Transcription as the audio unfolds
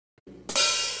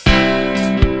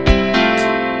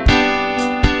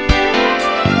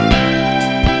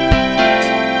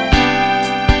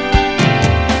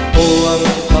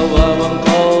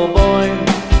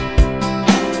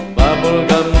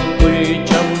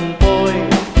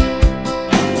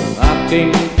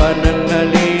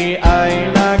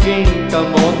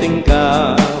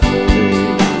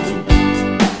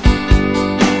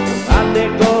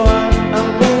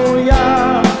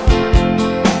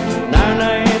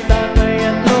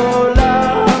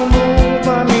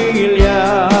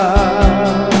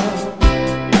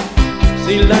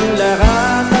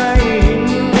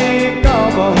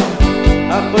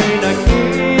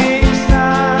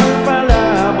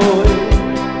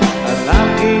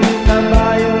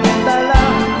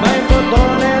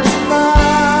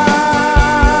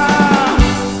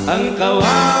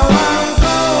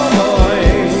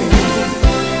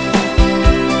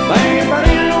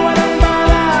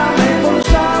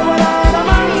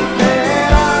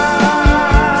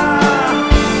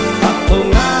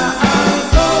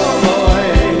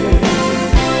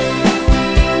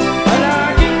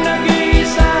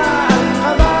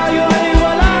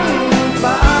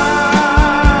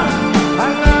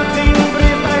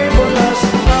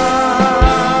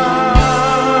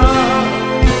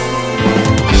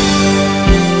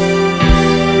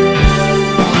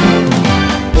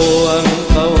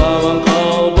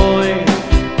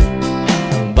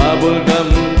bubblegum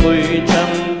ko'y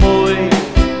tiyampoy.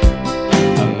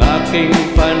 Ang aking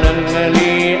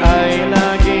panangali ay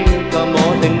laging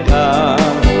kamoteng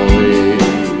kahoy.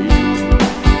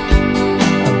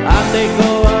 Ang ate ko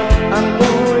ang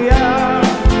kuya,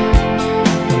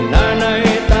 ang nanay,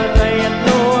 tatay at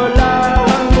lola,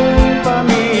 ang buong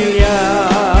pamilya.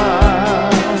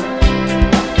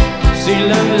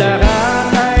 Silang lahat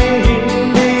ay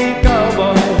hindi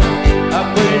cowboy,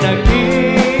 ako'y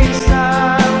nag-iig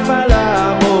sa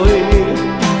palaboy.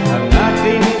 Ang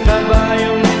aking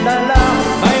kabayong dala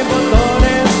may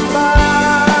botones pa.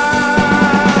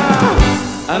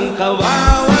 Ang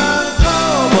kawawang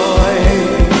cowboy,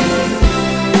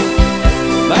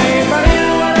 may baril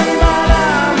walang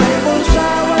bala, may bulsa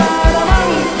wala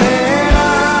namang pera.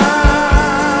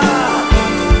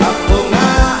 Ako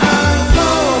nga ang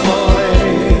cowboy,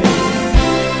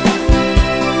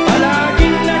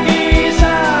 palaging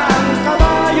nag-iisa. Ang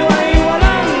kabayo ay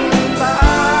walang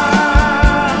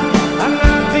paa, ang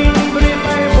ating brief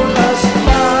ay butas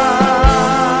pa.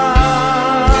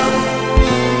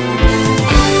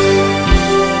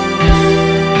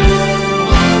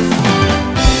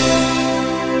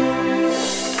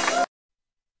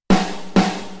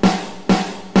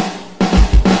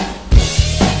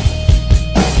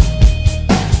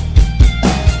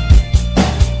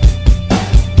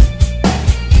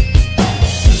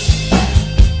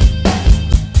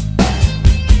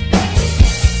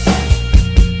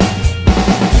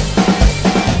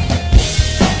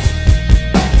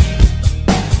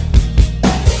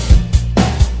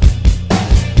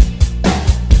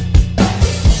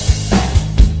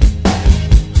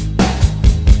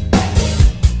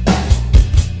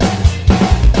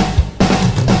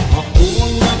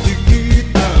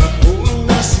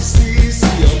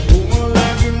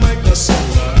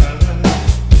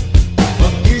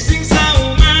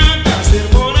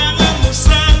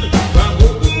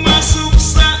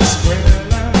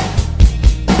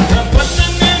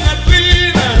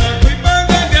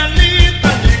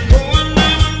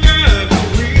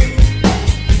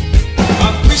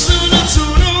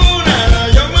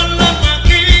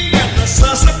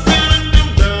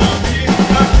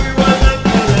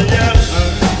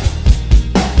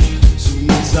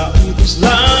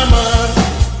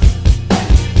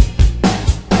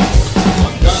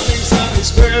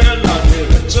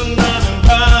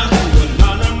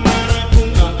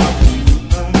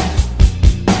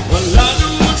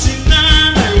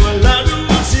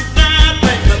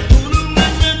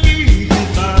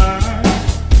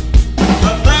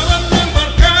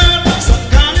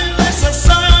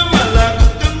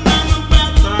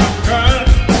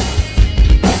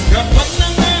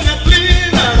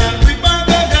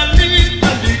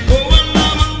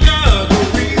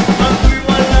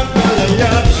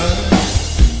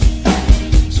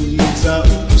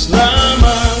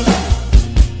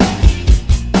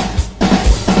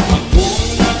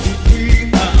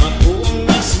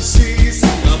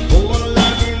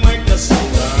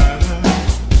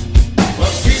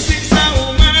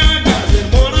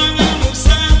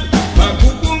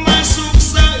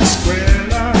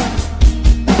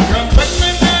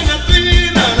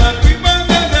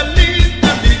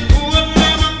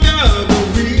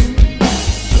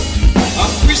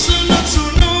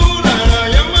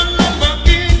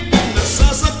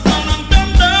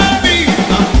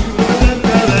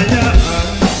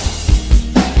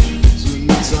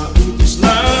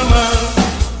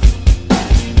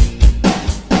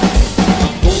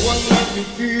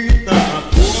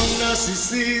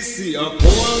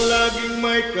 Ako ang laging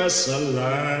may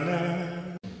kasalanan.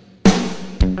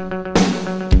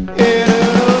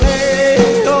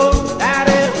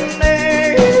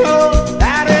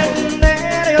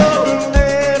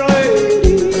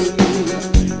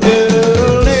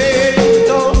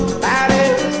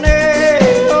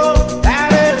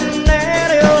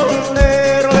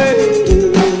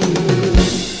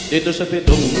 Dito sa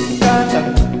pitong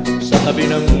katang sa tabi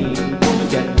ng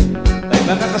bugan, may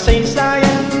mga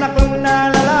kasaysayan akong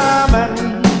nalalaman.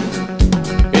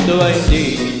 Ito ay hindi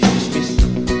chismis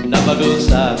na bagol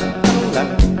sa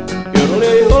lang. Pero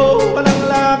leho, walang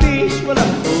labis,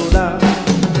 walang kulang.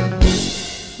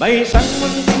 May isang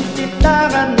munting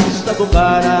tindahan sa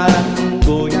bukana ng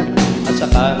guyan, at sa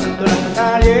kanto ng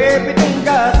kalye pitong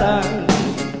katang.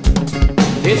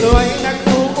 Ito ay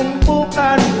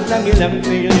nagtuumpukan ng ilang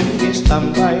piling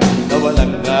istambay, na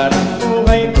walang garang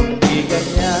buhay kundi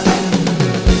ganyan.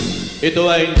 Ito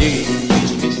ay hindi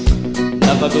chismis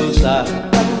na bagol sa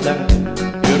lang.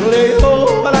 Pero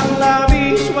leho, walang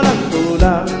labis, walang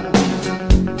kulang.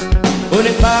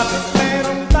 Ngunit bakit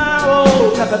mayroong tao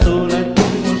na katulad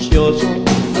kong musyoso,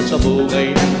 at sa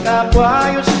buhay ng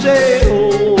kapwa Yoseo.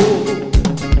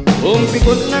 Kung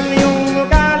pikot ng iyong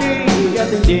ugali at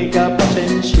hindi ka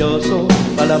pasensyoso,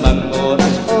 malamang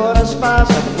oras-oras pa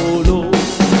sa pulo.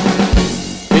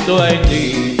 Ito ay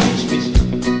hindi chismis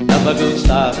na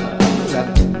pag-usapan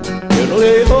lang, pero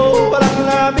leho, walang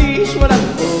labis, walang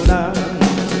kulang.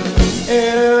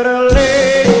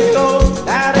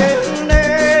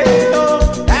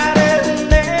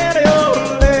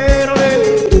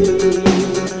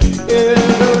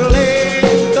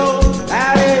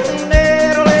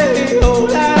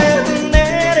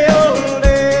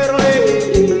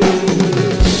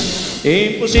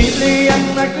 Imposible ang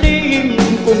naglihim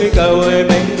kung ikaw ay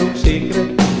mayroong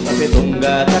secret sa pitong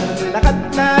gatang lakat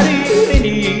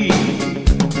naririnig.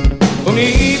 Kung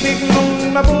iibig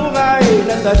mong mabuhay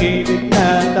na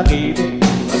takibig,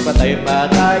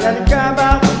 magpatay-patayan ka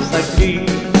bawat saglit.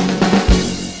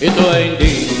 Ito ay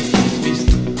hindi chismis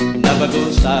na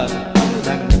pag-usapan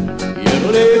lang,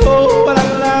 yeroleho,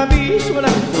 walang labis,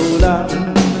 walang kulang.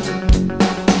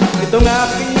 Itong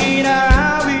aking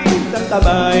inaawit, ang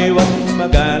tabay, huwag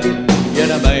magalit,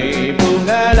 yan ang may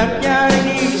bunga lang yan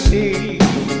inisip.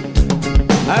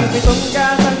 Ang pitong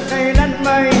gatang kailan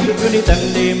may ngunit ang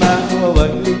di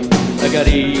mawawaglit,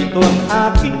 nagarito ang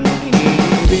aking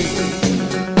ibig.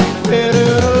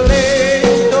 Pero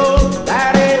leto,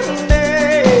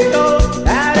 tareto,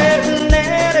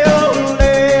 tareto,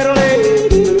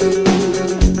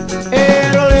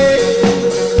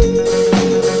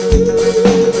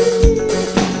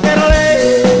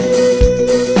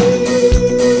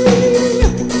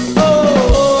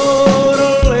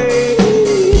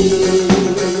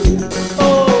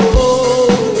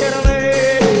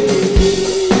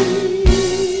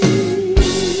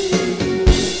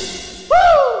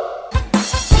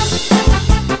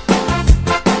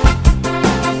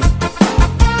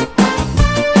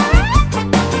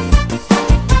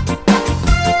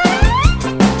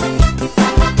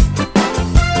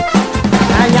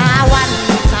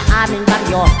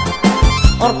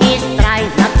 orkestra'y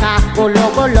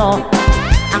nagkagulo-gulo,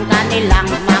 ang kanilang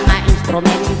mga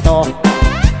instrumento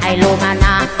ay luma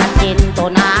na at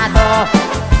intonado.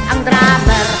 Ang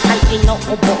drummer ay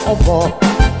inuubo-ubo,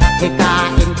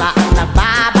 hikain pa ang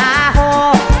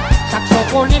nagbabaho.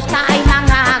 Saksoponista ay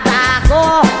mga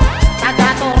gago,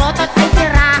 taga-turotot ay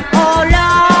sira-ulo.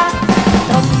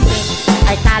 Trumpet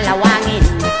ay talawangin,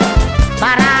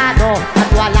 barado at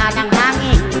wala ng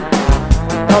hangin.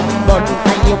 Trombon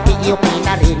ay yupi-yupi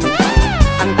na rin,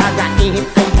 ang taga-ihip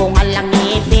ay bungal lang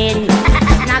ngipin.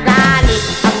 Nagalit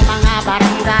ang mga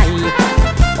barangay,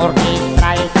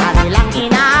 orkestra'y kanilang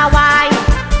inaway,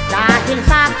 dahil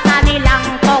sa kanilang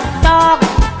tugtog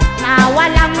na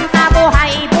walang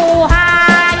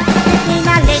kabuhay-buhay.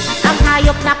 Pinalit ang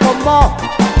hayop na kumbo,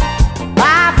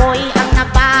 baboy ang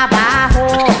nagbabaho.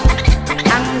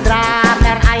 Ang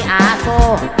drummer ay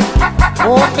aso,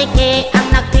 butiki ang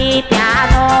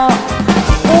nagpipiano.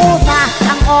 Pusa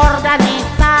ang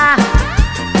organista,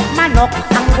 manok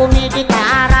ang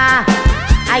gumigitara.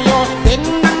 Ayos din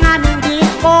ng aming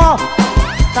disco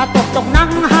sa tugtog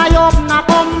ng hayop na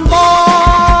kombo.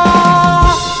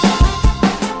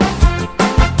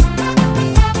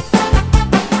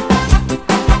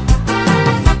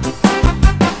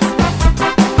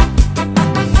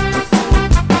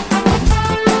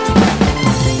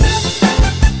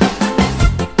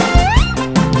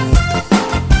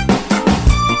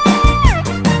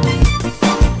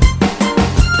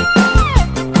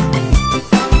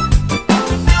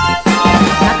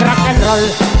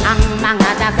 Ang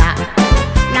mga daga,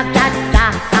 nagdadda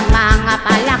ang mga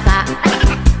palaka,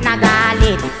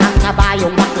 nagalit ang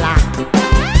kabayong bakla,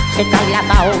 si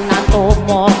kalabaw na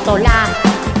tumutula.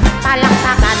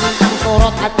 Palaksakan ang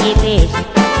turot at ipis,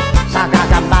 sa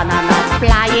gagamba na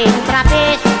flying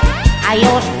trapeze.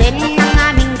 Ayos din ang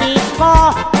aming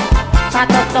disco sa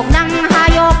tugtog ng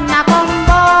hayop na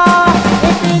kombo.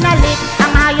 Ipinalit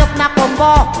ang hayop na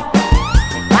kombo,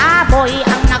 baboy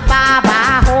ang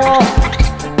nagbabaho.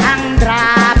 Ang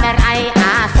drummer ay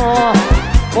aso,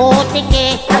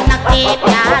 butiki ang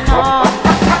nagpipiano.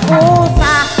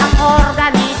 Pusa ang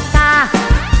organista,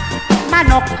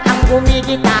 manok ang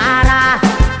gumigitara.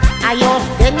 Ayos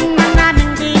din ang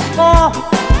aming disco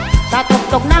sa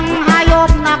tugtog ng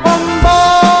hayop na kombo.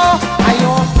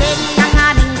 Ayos din ang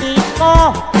aming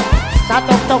disco sa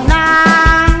tugtog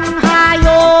ng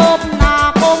hayop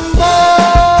na kombo.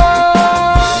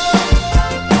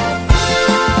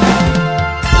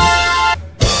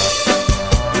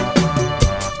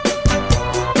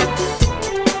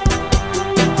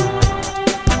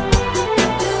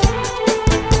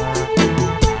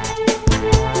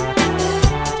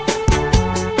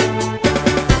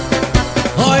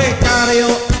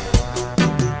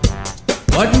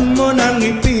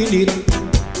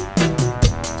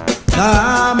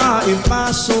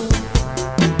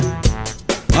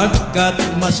 pagkat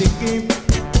masikip.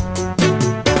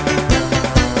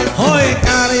 Hoy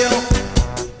karyo,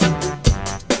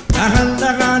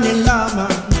 dahan-dahanin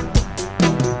lamang.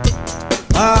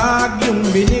 Pag yung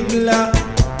binigla,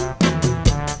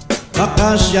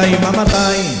 baka siya'y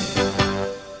mamatay.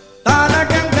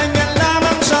 Talagang ganyan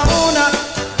lamang sa una,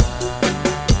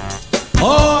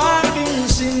 o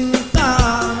aking sinta.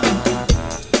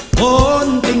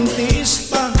 Konting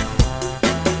tiis pa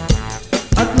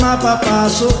at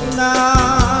mapapasok na.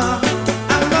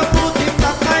 Ang mabuti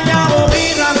pa kaya o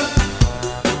hirap,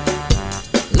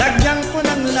 lagyan ko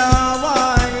ng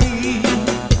laway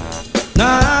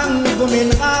nang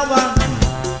guminawa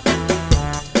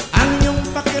ang iyong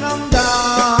pakiramdam.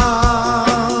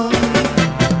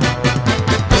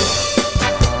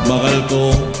 Mahal ko,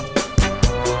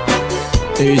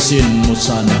 tiisin mo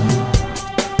sana.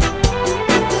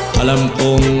 Alam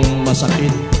kong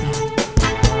masakit,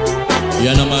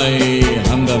 yan ang may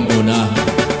hanggang una.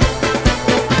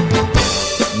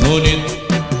 Ngunit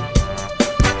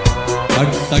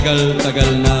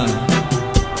pagtagal-tagal na,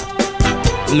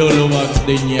 luluwag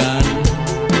din yan,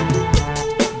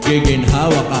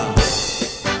 giginhawa ka.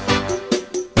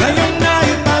 Ngayong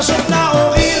naipasok na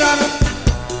o hirap,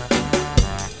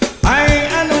 ay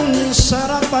anong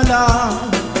sarap pala.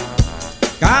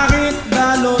 Kahit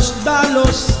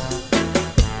dalos-dalos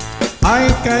ay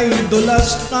kay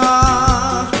dulas na.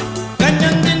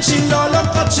 Ganyan din si lolo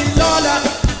at si lola,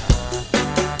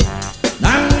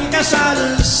 nang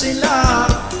kasal sila.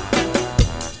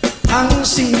 Ang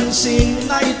singsing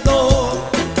na ito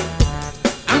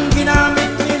ang ginamit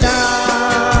nila.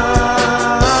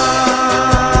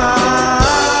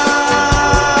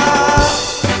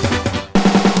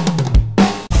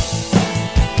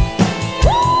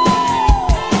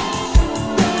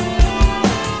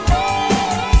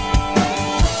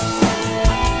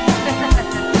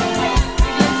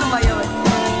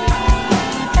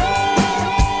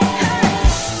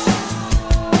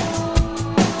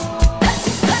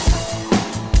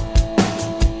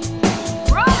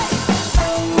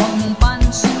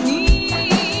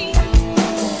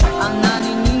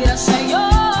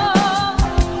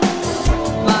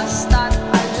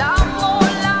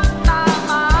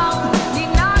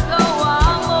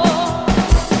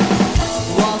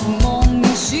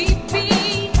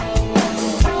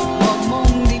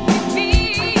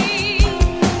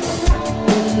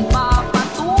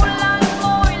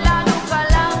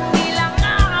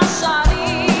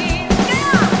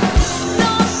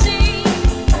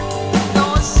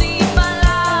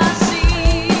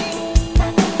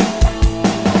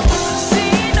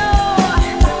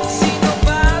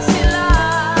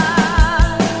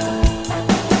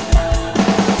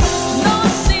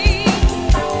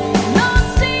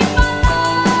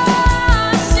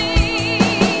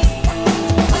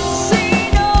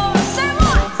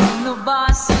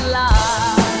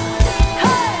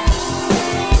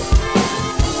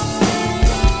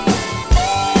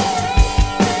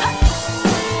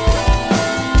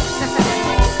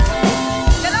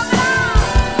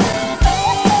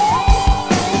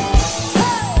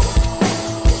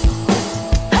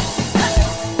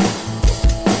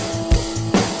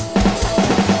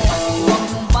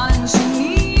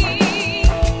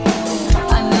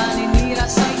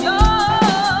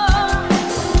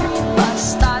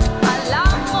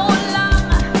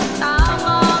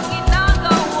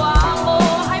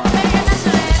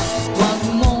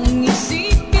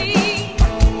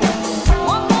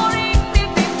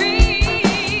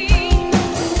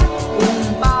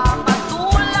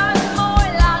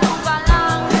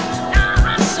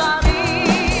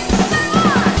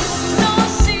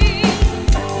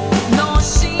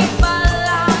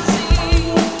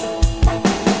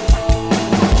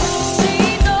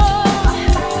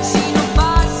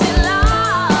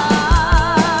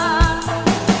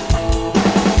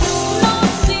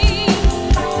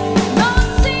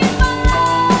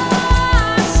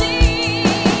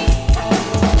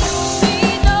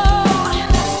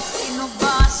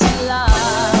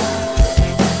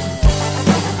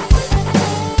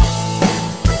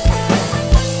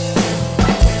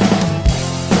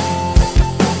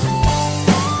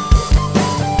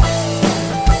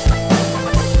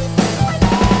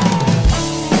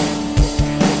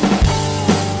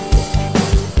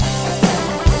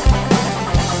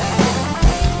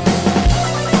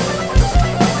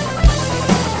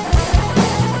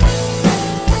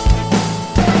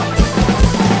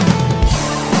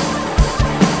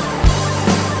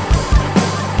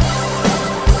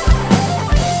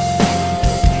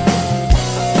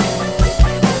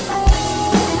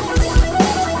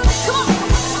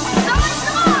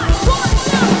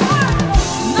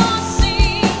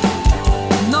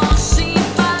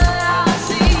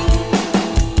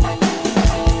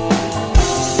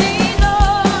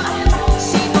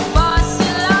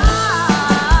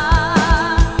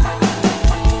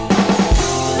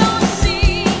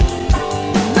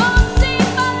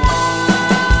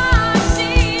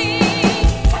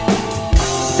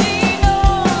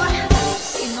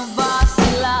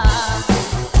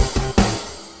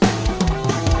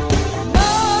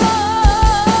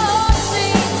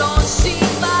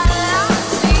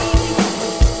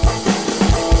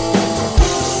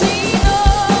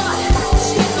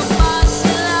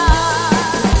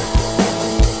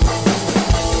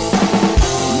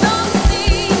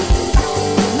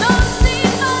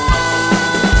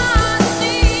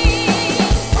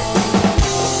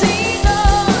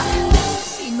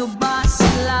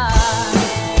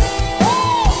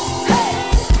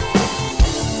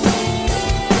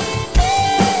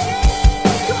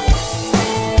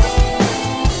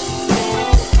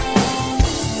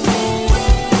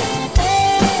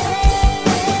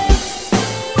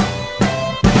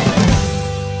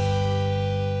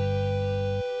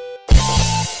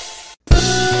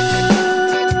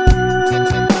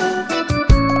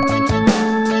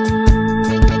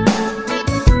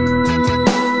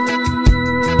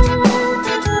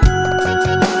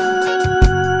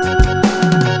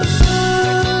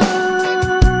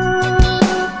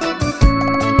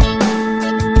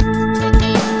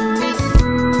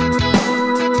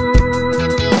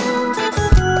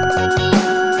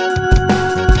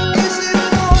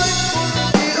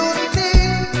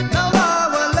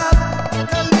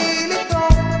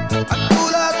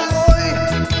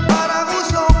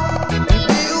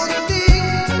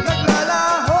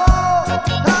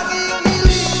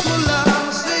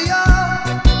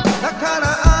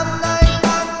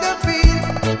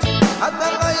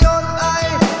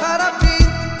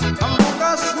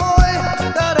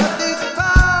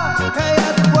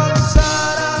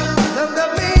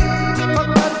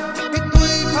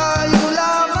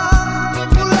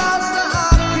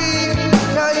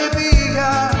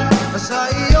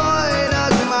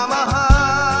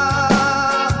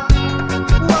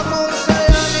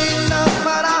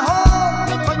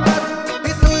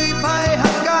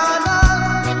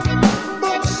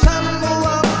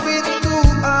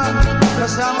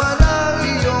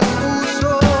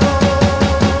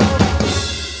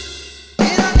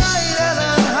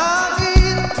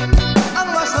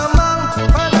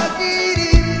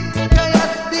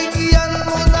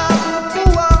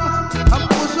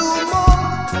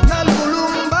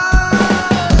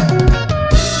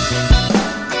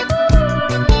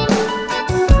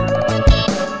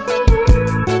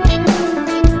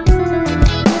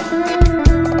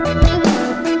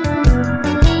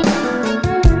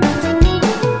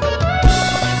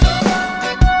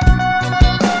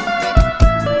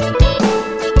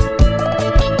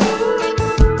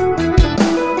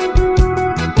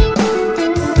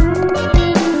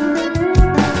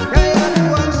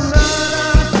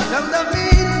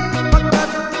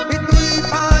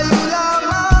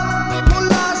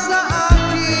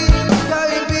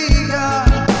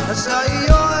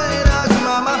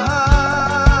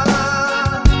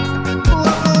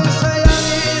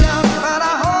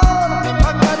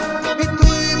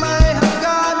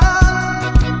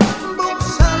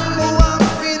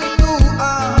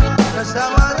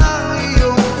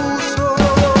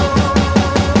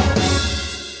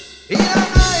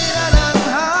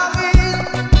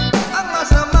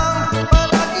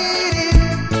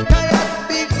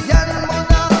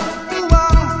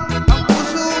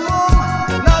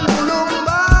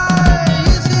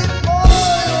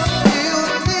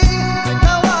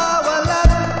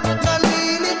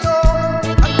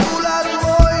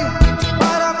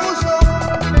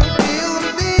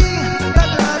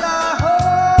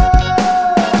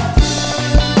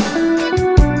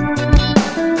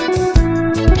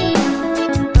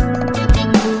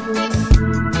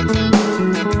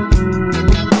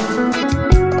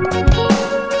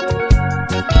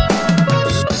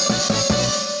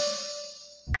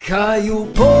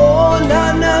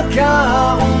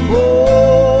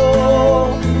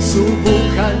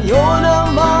 Subukan nyo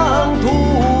namang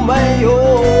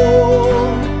tumayo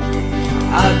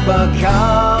at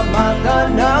baka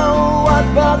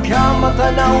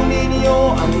matanaw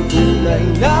ninyo ang tunay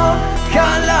na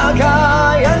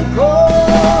kalagayan ko.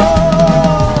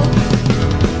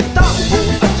 Tao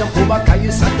at siyang po ba kayo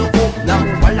sa loob ng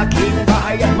malaking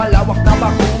bahay at malawak na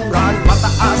bakuran,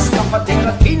 mataas na pader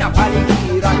at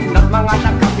pinapaligiran ng mga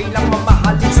nakabilang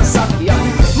mamahalin sa sakyan,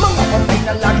 mga patay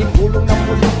na laging pulong ng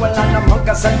pulong, wala namang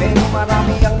kasaldero,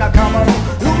 marami ang nakamarong.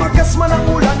 Lumagas man ang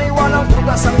ulan ay walang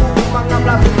prutas ang ubong, mga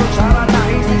plato kutsara na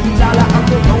hindi kilala ang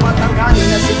tutong at ang kanin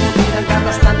na sinuti ng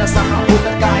gatas na nasa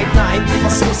kapunan kahit na hindi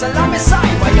pasko sa lamesa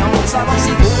ay mayamang sarap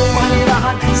siguro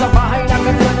manirahan sa bahay na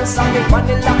ganda ng sakit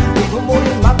Manila. Di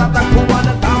humuling matatagpuan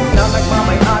ang tao na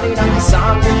nagmamay-ari ng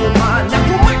isang umumaan na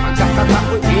kung may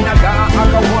pagkakataon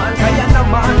pinag-aagawan, kaya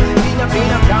naman di na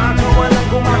pinagkagawan at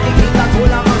kung makikita ko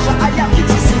lamang siya ay aking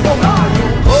sisigong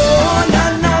ayoko na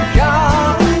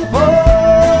nakaupo.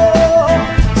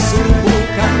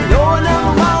 Subukan nyo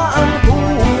naman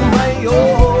tumayo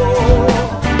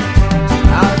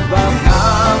at baka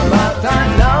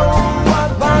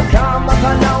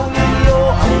matanaw ninyo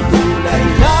ang tunay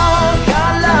na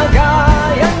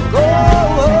kalagayan ko.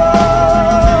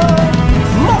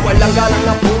 Mawalang galang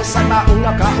na po sa taong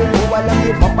nakaupo, walang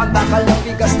ibang pantakal ng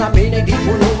bigas namin ay di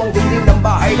puno ang dingding ng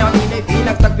bahay namin ay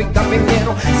pinagtagpig-taping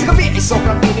nero. Sa gabi ay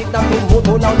sobrang init na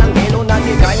tumutunaw ng helo na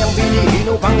di kayang bilihin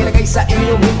upang ilagay sa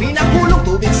inumin. Pinakulong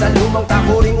tubig sa lumang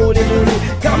takuring uli-uli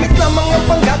gamit na mga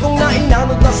panggatong na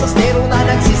inanod na sa stero na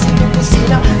nagsisilong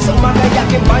kusina. Sa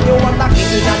magayaking banyo at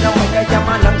aking ina na may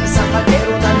kayaman ng isang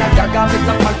kaldero na nagagamit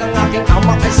ng pagkang aking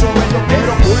ama ay sumelo.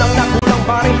 Pero kulang na kulang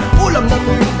pa rin ulam na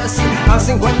tulad na ang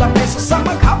 50 pesos sa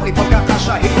maghapoy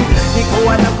pagkakasyahin. Di ko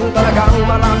alam kung talagang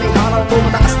maraming araw to,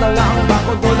 mataas na nga ang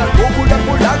bakod dolar.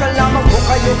 Kukulang-kulagan lamang ko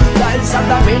kayo dahil sa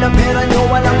dami ng pera nyo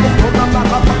walang lukot na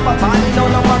makapagpapalinaw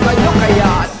ng mga nyo.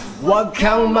 Kaya huwag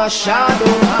kang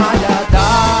masyadong halata,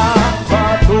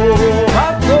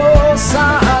 bato-bato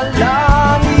sa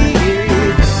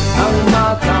langit. Ang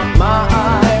matama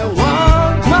ay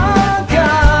huwag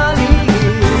magaling.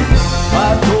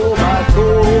 Bato-bato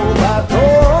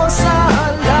sa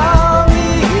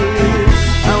langit.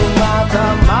 Ang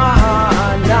matama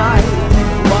ay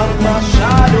huwag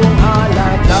masyadong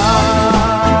halata.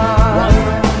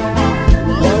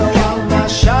 Huwag kang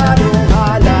masyadong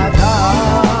halata.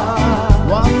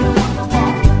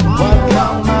 Huwag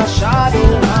kang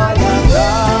masyadong halata.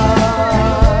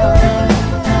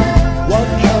 Huwag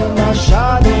kang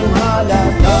masyadong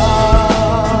halata.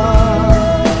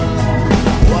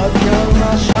 Huwag kang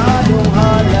masyadong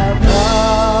halata.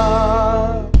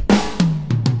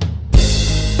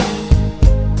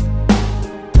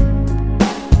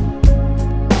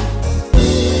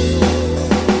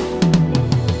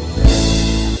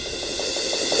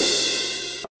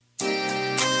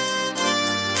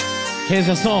 Here's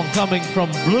a song coming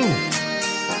from Blue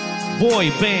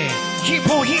Boy Band.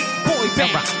 Boy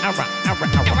band.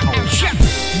 Check.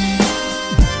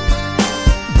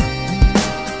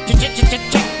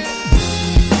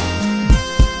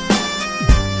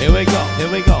 Here we go,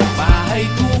 here we go. Bahay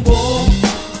kubo,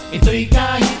 ito'y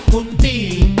kahit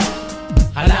kunti.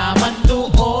 Halaman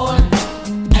doon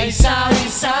ay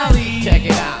sari-sari. Check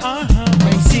it out.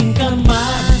 May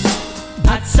singkamas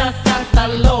at sa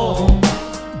tatalong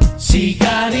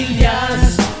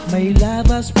sigarilyas. May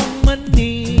labas pang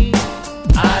mani.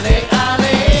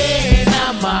 Ale-ale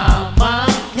na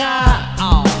mamangka.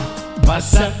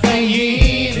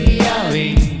 Pasakayin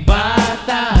yaring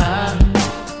bata.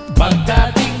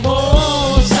 Pagdating mo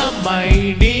sa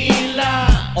Maynila,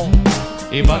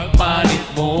 ipagpalit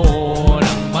mo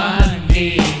ng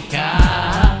manika.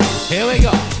 Here we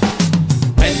go.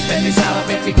 Pen ni Sara,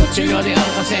 pen ni Cuchillo ni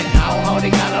Almacen. How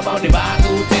ni Carabao ni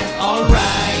Batutin.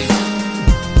 Alright,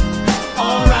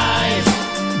 alright.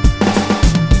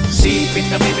 Sipit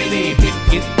na bibili,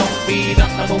 bitgitong pinak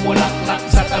na bumulaklak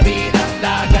sa tabi ng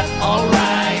dagat.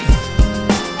 Alright,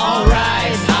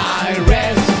 alright. I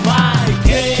rest my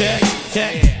case. Check,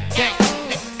 check.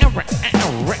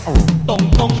 Tong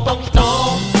tong tong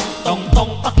tong, tong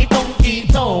tong pakitong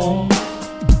kitong.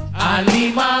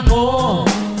 Alimango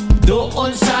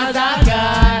doon sa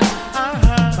dagat.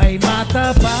 May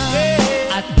mata pa.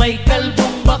 At may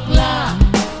kalbong bakla.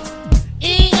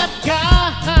 Ingat ka,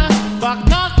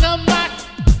 baka kamat.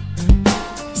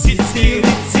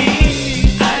 Sisiritsi,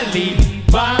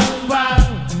 alibaba.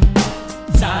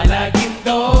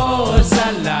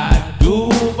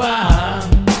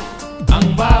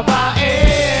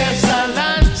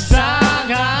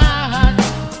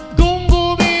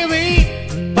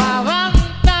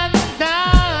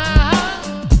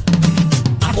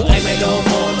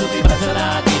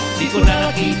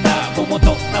 nakita,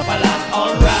 pumutok na pala.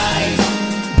 Alright,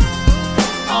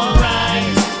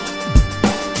 alright.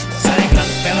 Sayang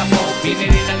lang pera mo,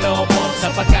 pinili ng lobo. Sa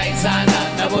pagkain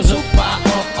sana, nabusog pa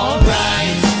ako.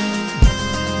 Alright,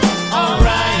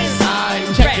 alright.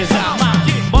 Check this out.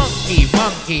 Monkey,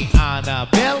 monkey,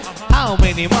 Annabelle. How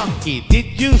many monkey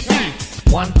did you see?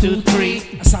 1, 2,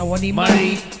 3. Asawa ni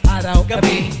Marie, araw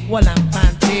gabi, walang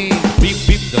panty. Beep,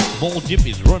 beep, the small jeep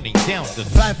is running down the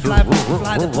Fly, fly,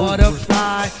 fly, the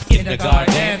butterfly in the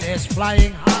garden is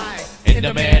flying high. In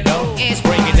the meadow, is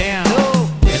break it down.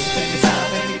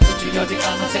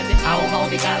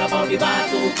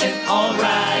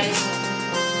 Alright,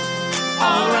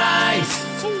 alright.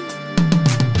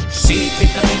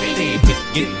 Sipit na bibinipit,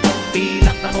 gintong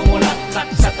pilak na mumulaklak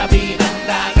sa tabi ng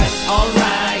dagat.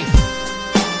 Alright,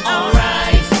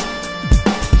 alright.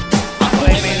 Ako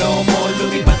ay may lomo,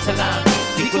 lumipat sa langit.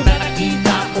 Di ko na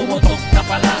nakita, pumutok na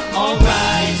pala.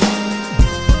 Alright,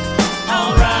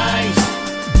 alright.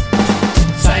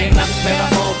 Sayang lang pera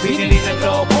ko, binili ng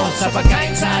lobo. Sa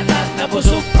pagkain sana,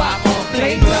 nabusog pa ako.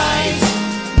 Plain rice,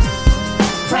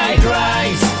 fried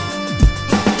rice.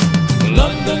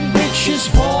 London Bridge is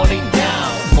falling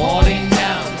down, falling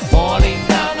down, falling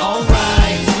down.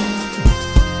 Alright,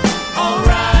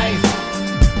 alright.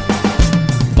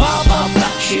 Mama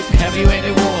black sheep, heavy weight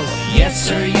wool. Yes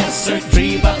sir,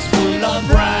 3 bags full of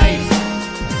rice.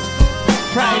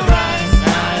 Fried rice,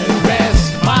 I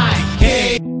rest my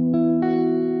case.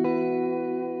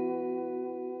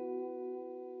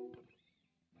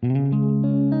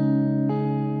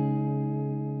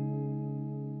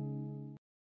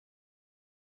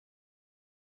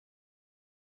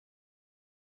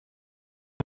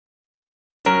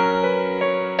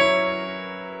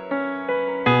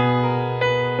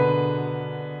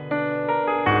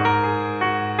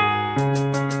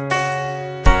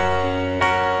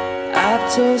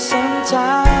 After some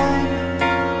time,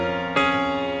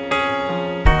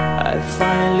 I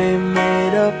finally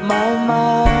made up my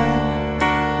mind.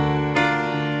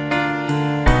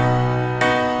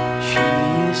 She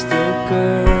is the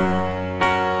girl,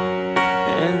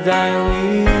 and I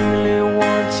really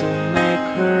want to make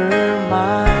her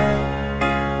mine.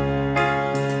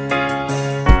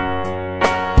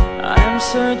 I'm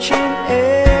searching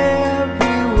everywhere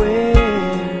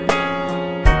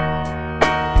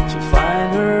to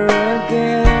find her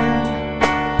again,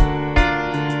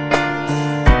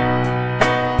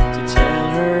 to tell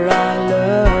her I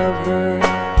love her,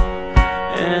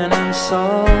 and I'm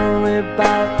sorry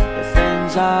about the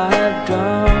things I've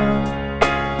done.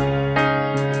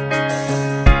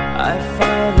 I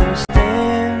find her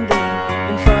standing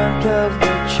in front of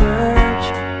the church,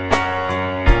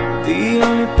 the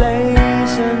only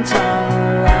place in town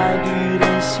where I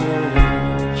didn't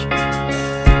search.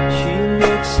 She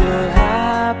looks so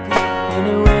happy in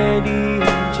a wedding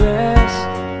dress,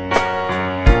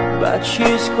 but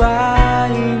she's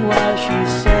crying while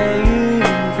she's saying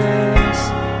this.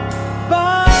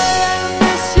 But I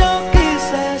miss your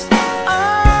kisses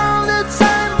all the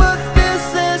time, but this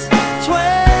is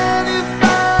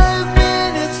 25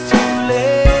 minutes too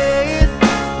late.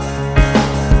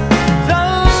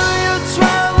 Though you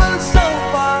traveled so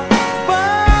far,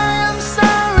 but I'm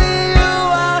sorry you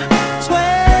are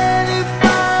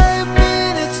 25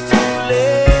 minutes too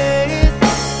late.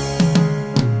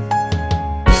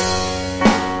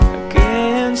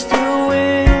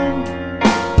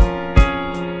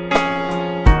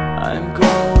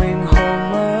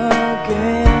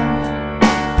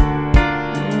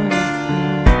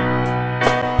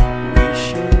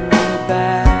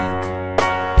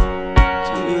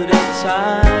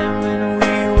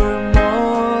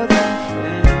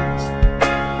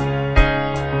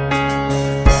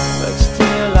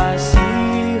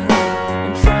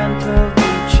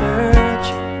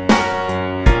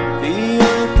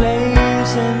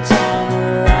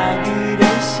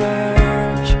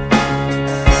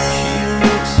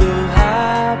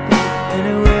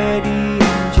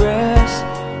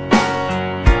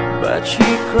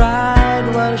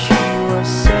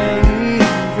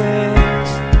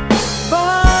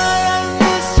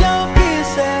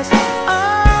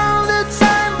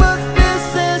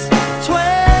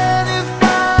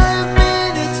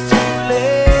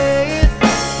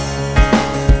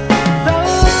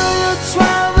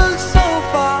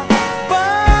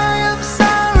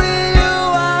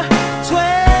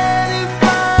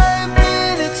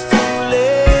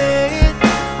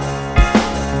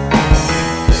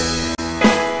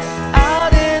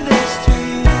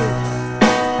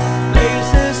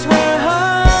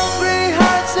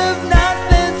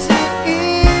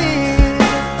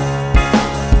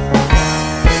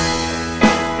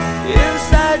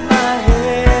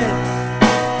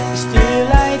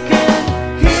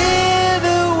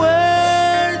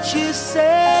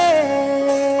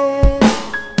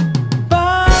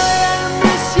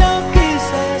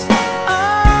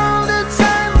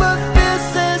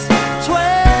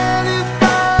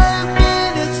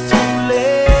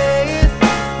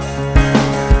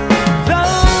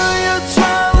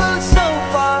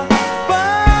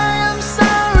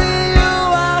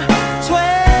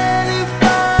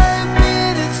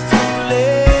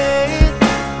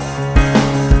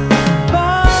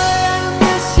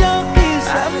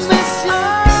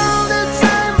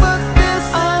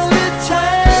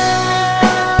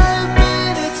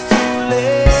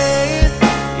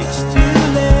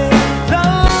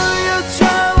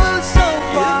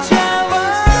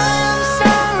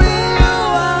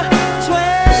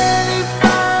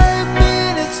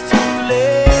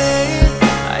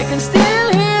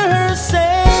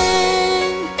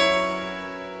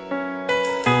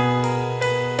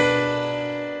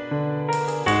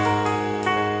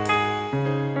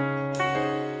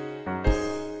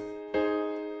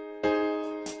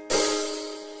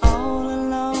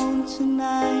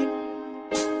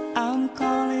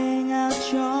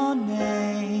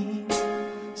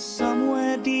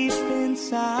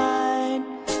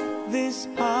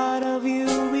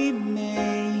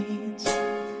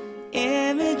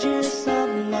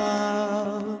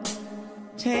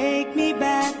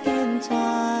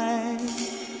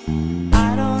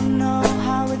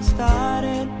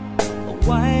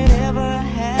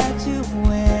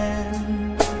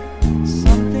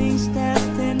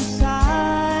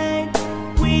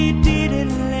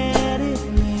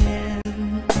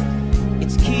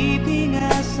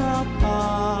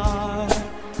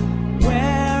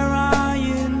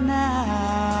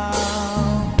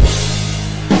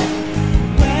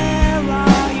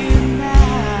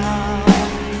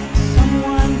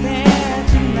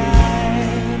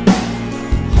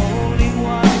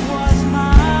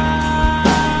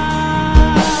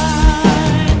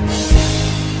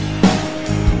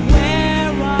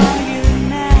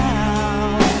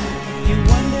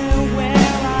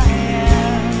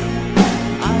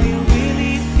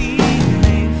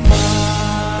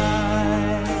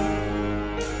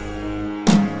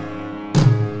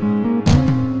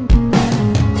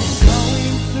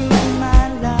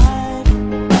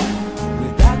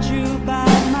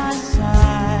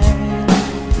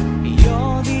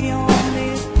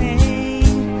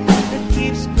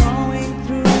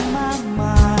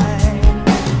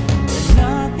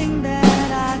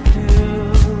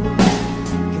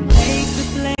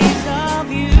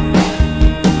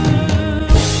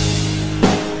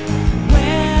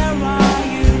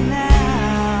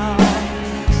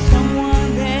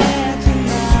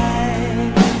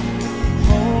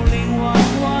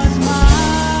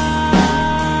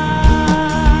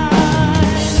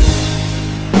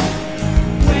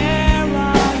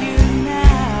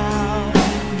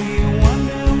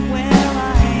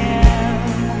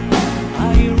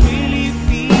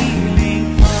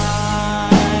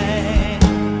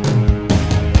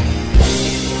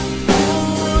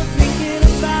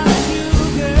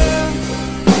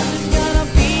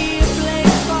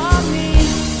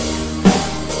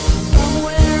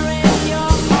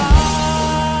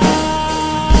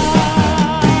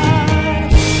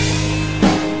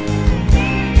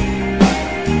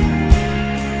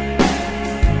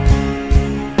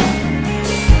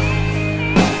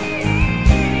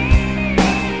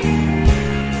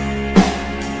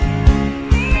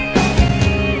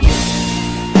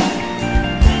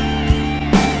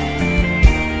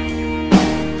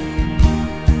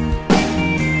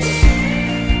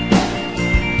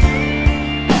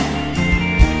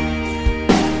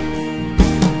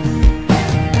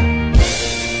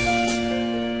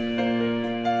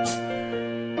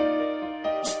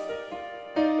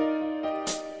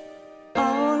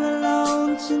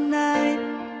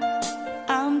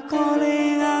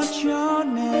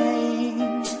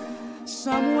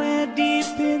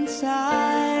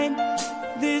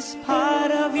 this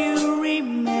part of you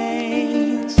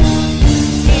remains.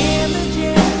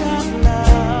 Images of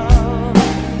love.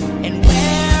 And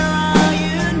where are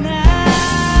you now?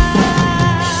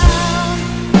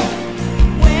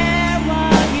 Where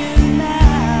are you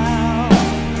now?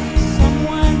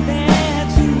 Someone there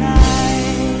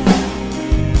tonight,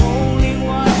 holding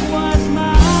what was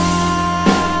mine.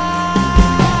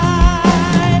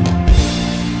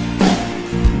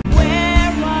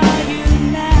 Where are you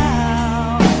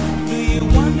now? Do you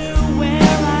wonder where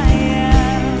I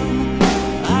am?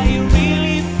 Are you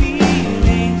really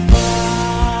feeling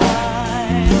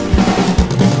fine?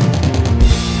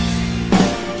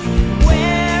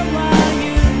 Where are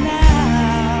you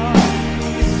now?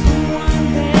 Is someone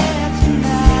there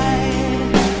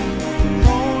tonight,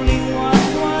 holding what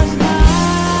was mine?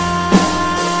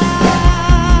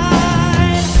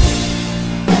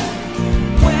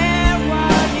 Where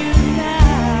are you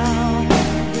now?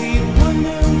 Do you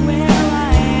wonder where I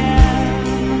am?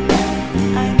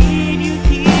 I need you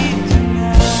here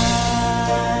tonight.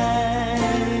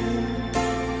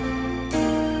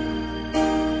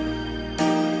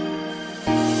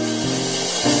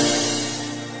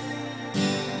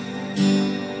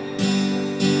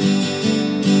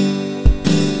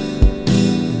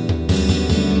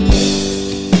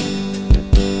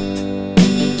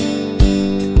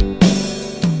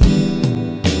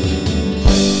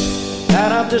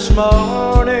 Got up this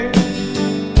morning,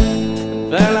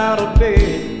 fell out of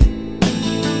bed,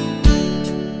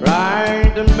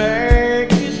 trying to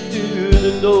make it to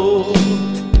the door.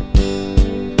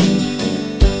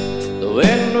 The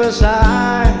wind was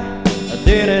high, I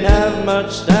didn't have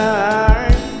much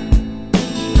time,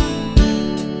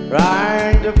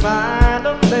 trying to find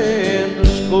a bed to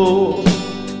school.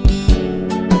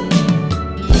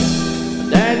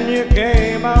 Then you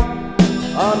came up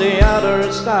on the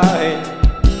other side,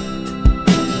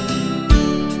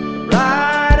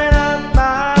 brighten up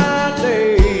my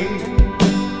day.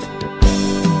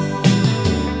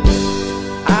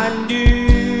 I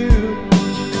knew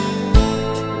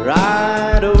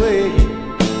right away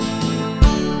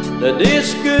that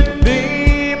this could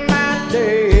be my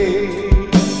day.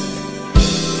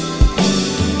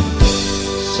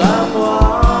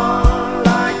 Someone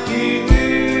like you,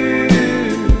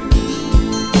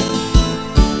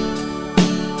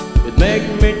 it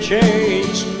make me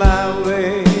change my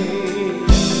way.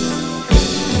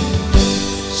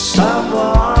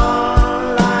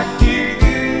 Someone like you,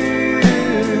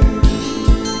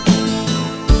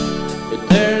 it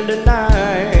turned the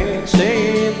nights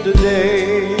into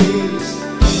days.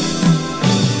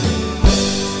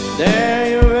 There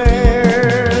you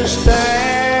were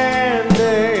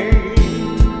standing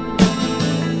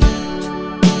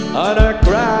on a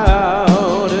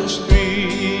crowded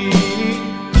street.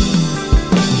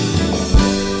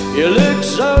 You looked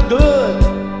so good,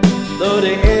 though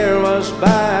the air was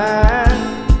bad.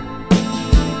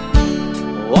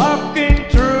 Walking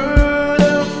through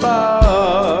the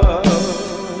fog,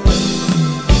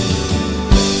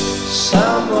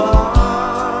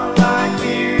 someone like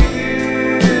you,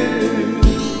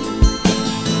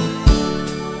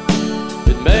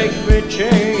 it make me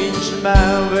change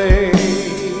my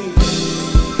ways.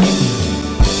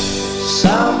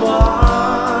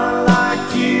 Someone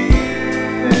like you,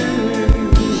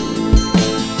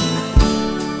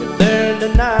 it turned the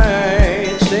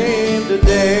nights into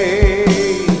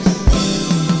days.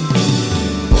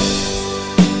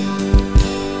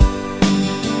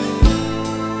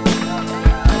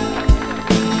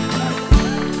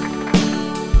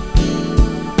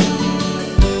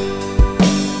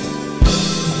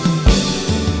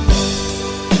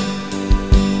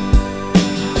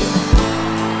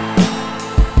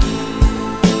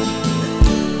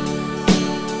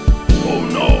 Oh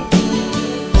no!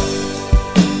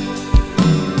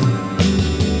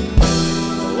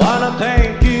 I wanna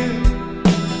thank you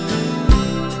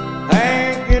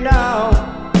now,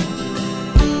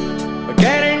 for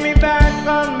getting me back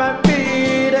on my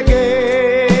feet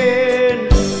again.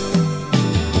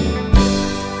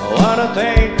 I wanna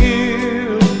thank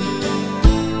you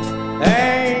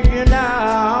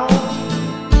now,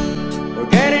 for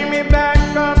getting me back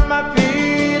on my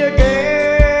feet again.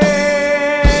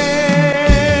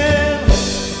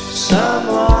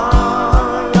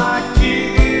 Someone like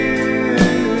you,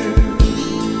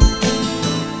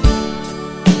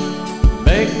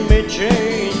 make me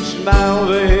change my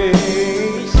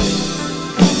ways.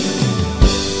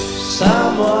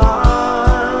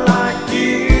 Someone like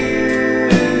you,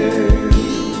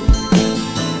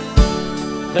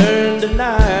 turn the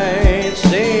nights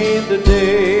into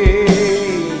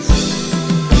days.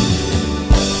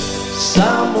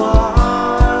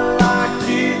 Someone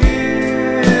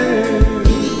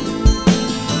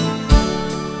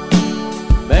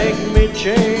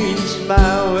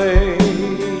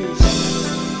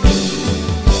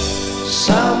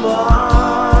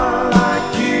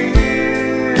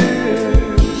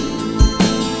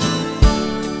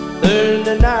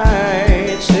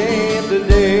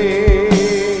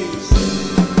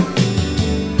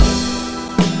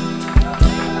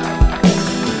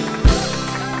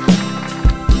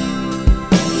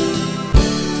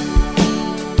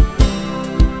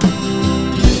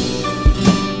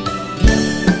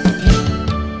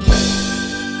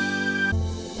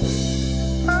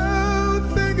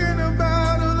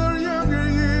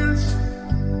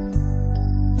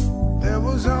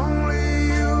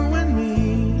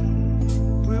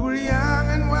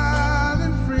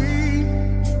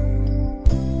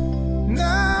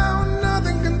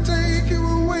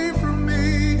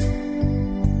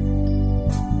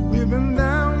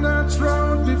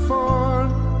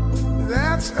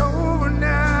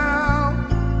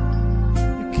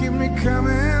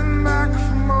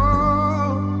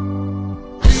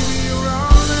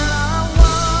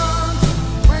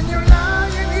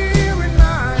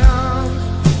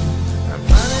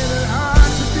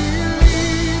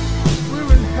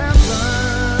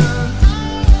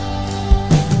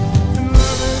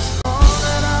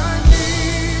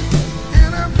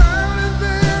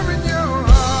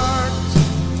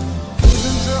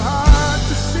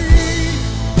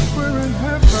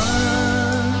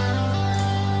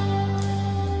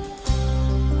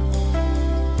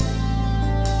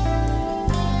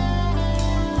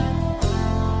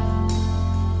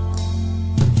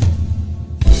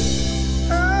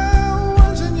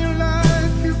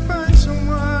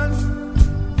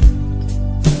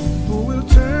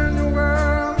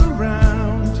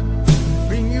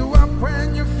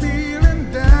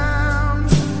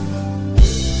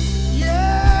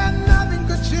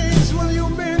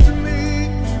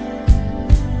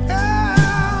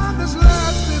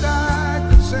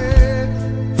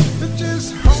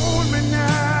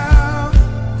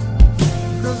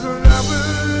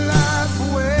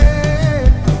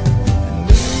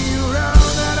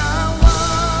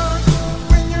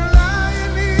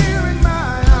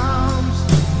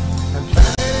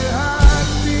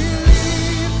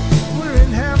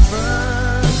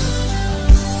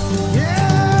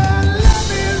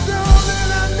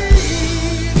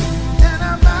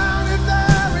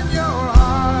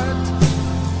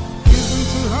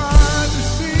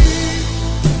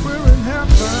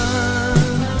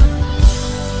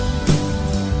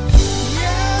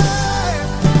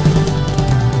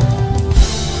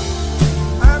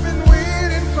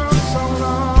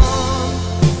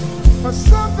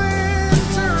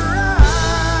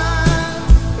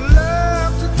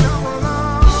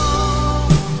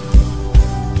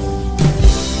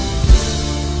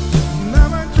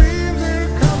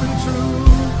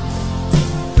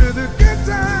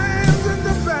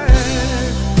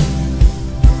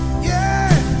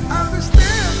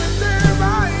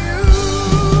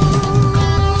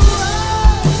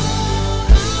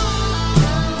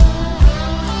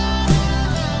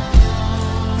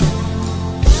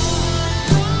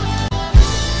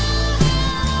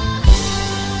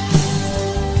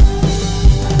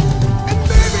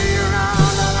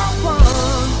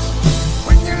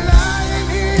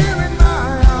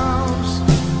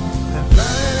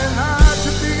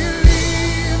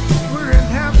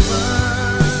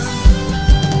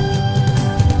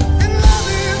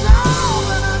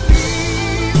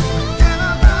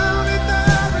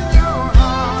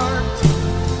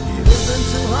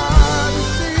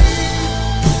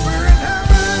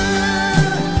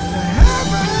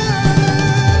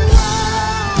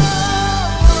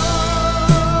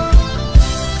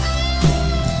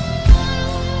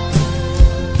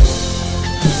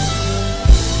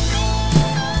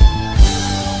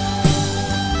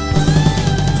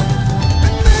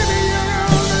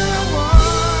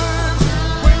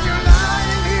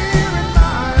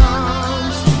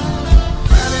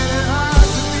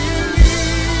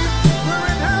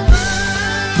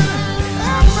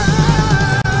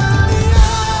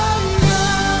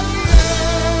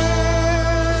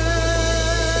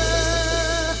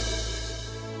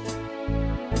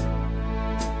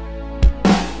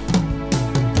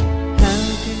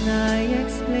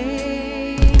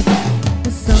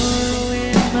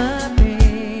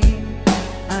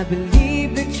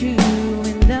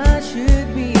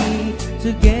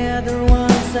together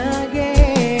once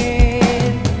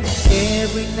again.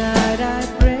 Every night I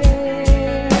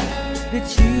pray that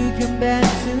you come back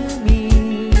to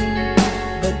me,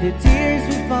 but the tears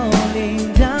were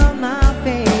falling down my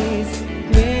face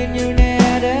when you're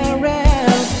not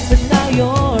around. But now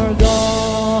you're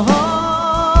gone,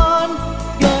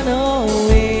 gone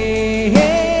away.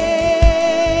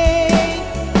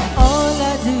 All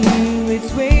I do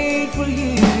is wait for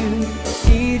you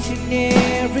each and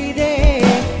every day.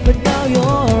 But now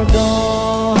you're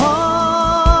gone,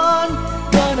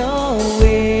 gone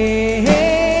away.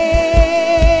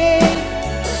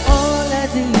 All I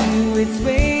do is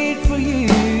wait for you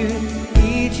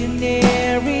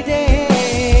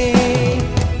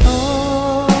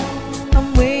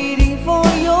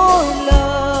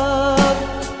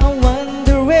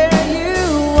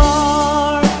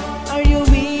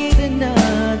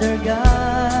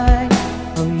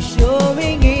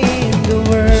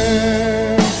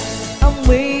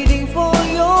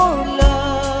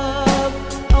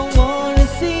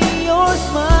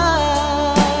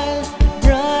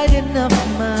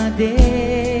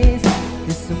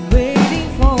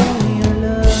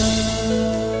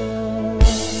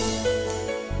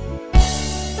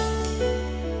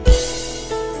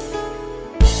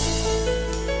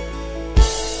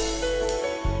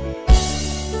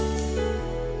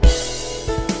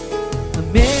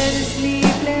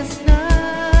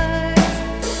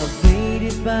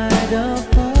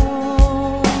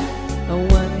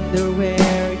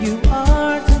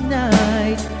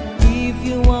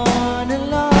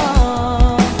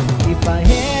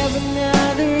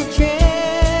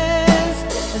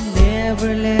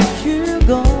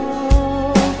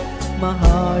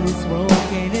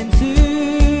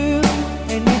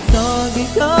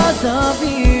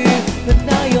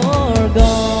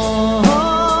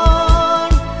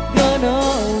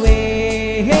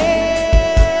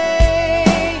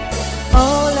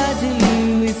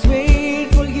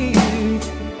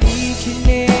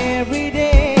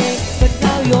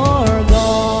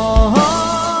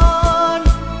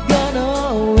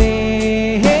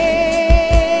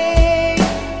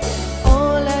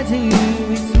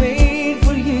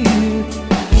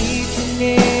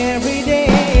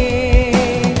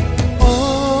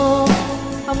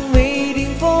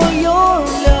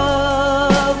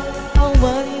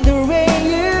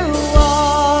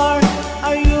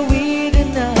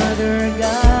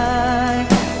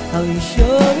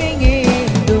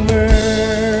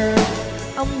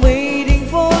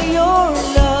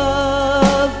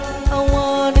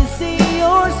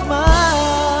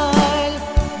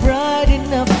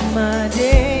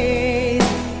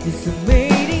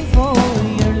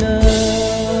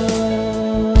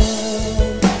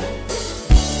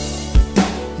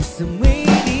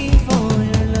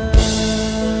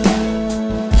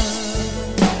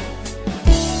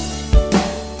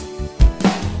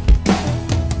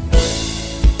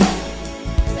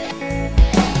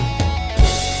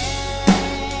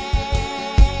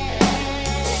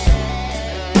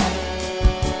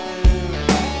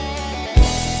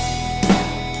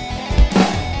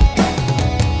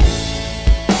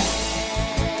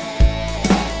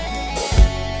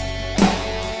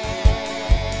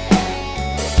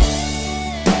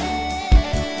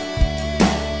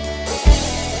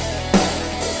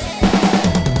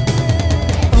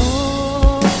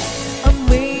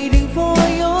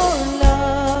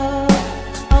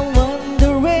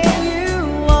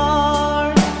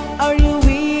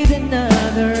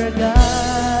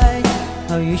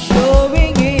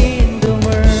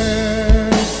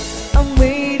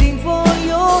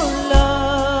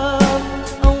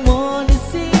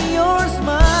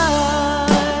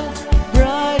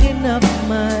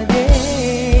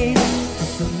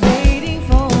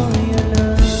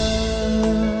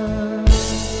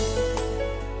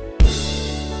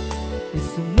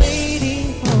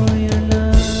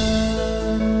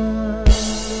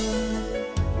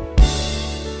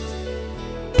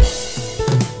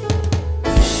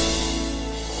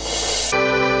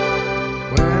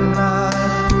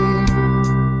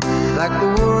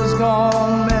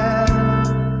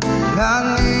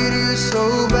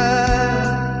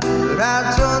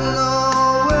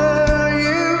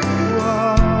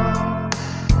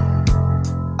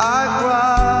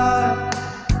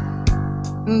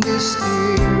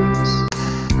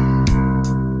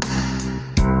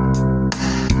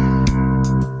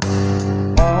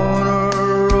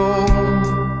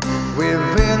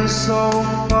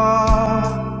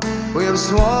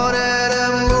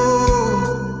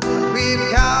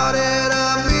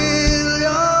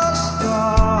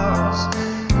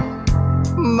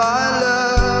my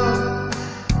love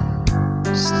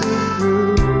still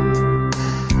grew.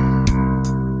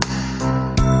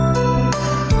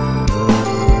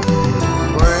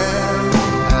 When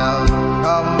have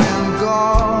come and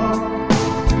gone,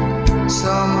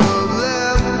 some have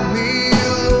left me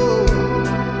alone,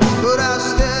 but I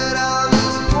stayed out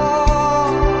this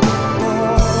fall,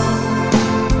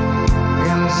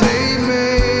 and they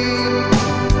made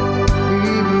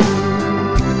me blue.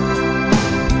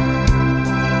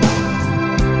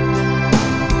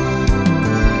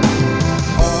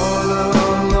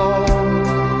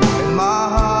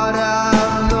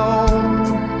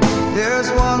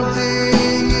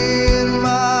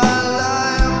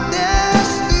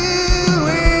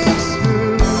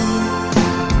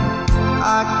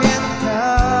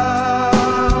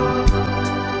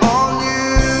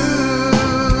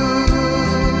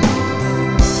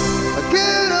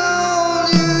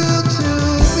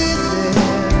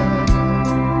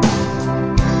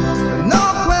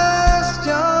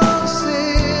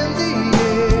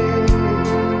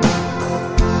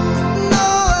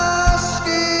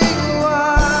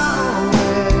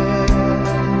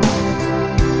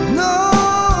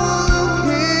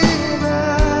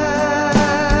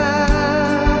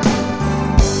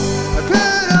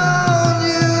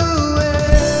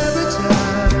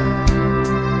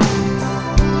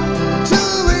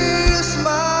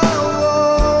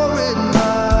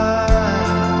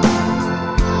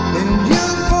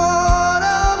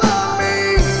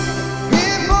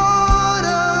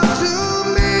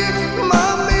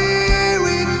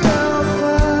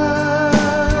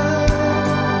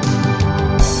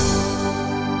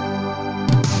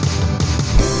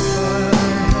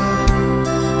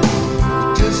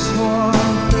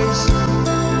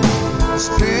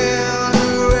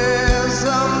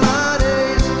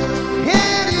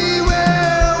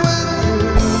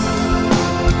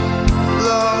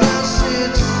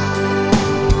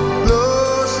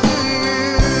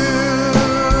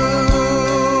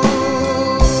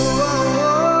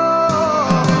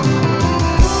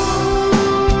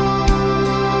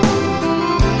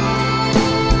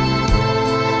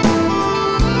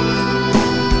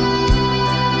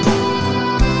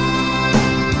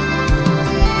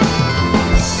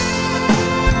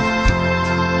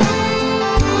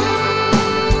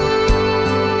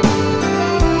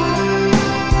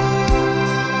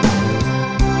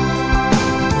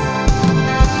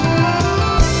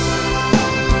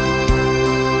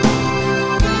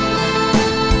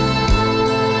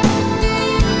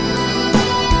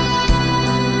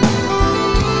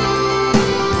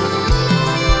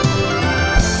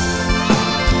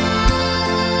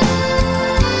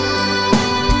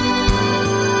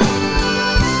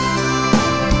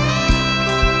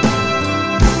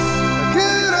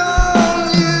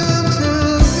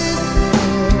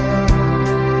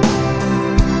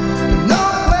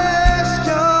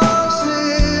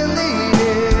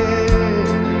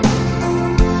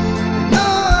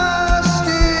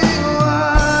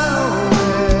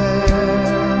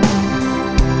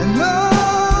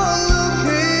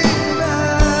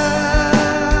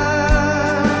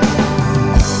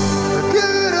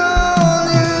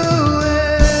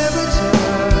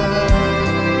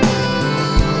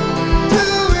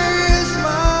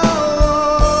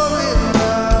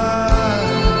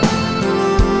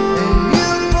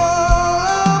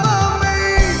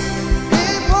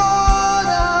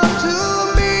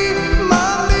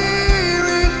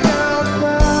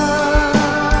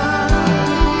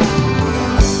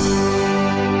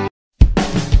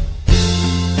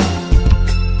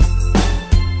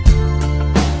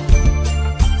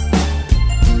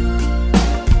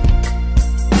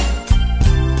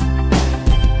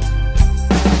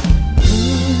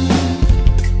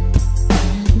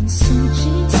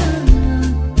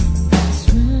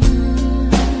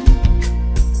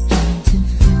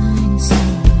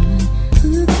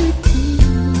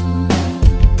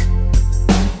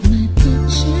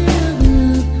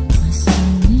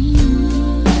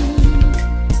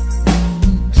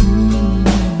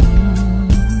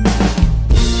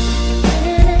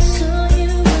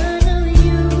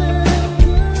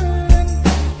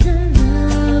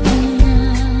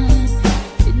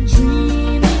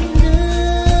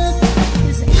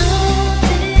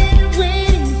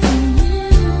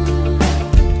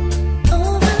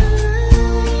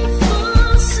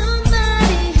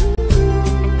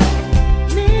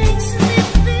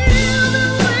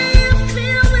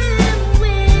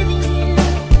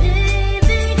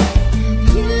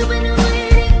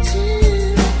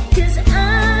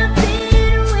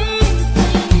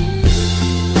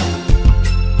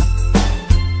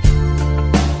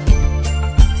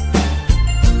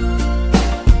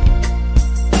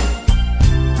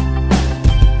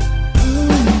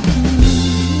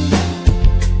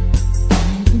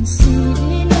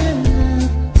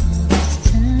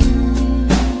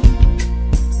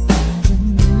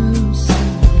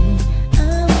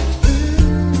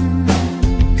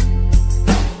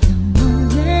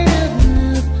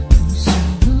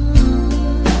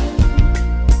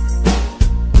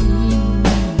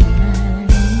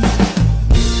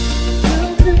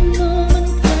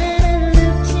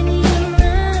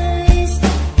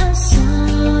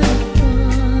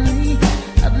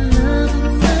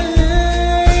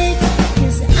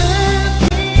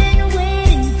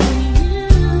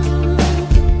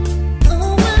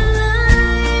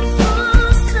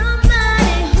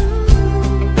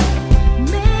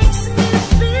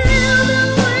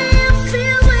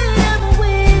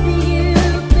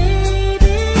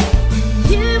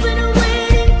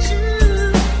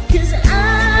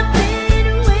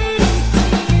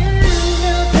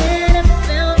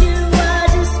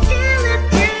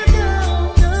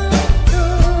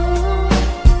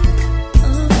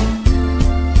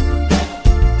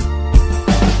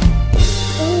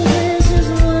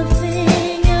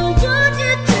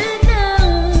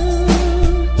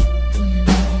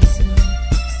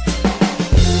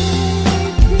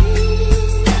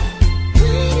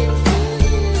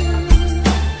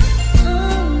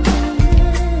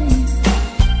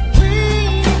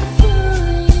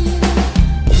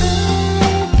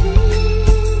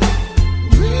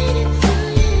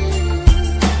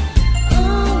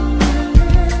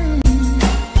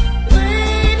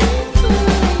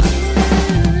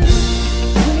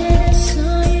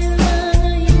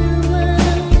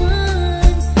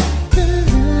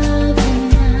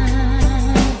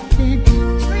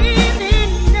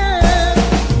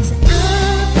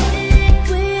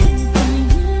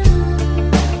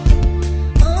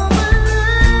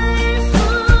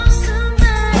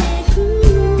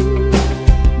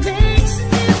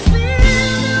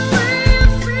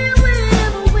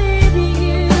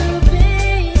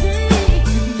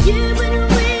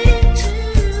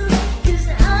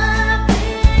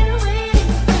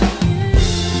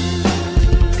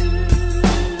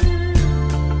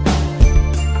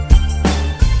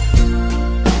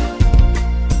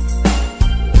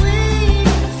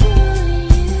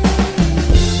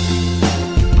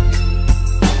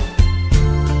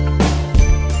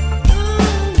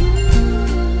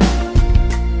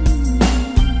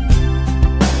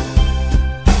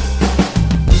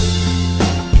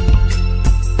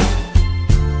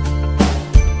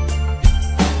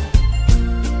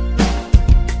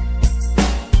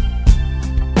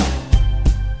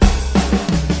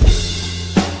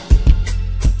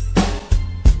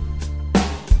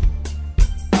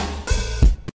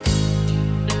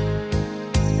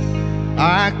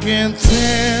 can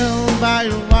tell by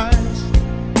your eyes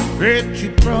that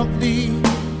you probably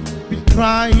been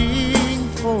crying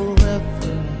forever.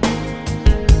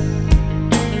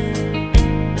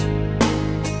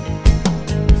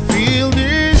 Feel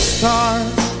the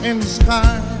stars in the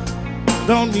sky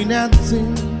don't mean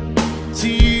nothing to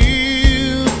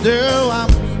you, though I'm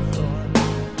before.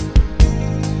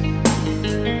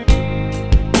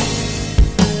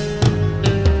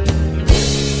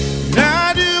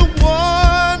 I do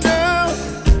wanna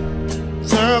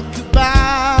talk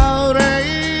about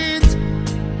it,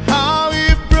 how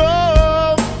it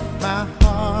broke my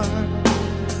heart.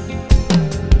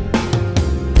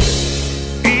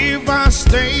 If I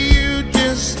stay you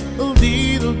just a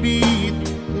little bit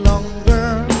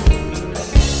longer,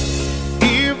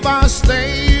 if I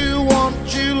stay,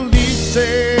 won't you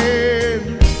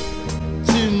listen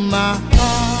to my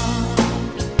heart?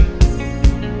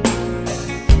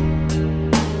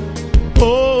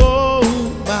 Oh,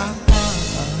 my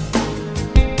heart.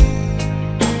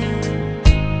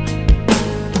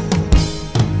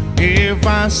 If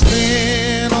I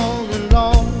stand all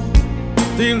alone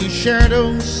till the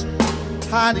shadows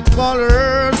hide the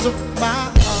colors of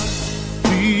my heart,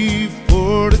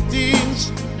 before the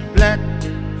things black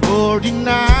for the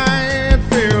night,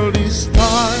 feel the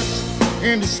stars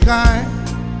in the sky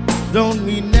don't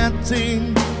mean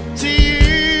nothing to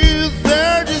you,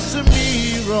 they're just a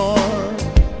mirror.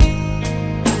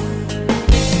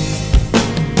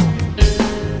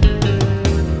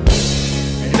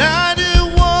 And I do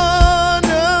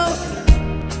wanna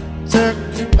talk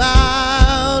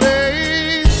about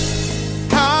it,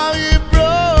 how you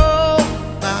broke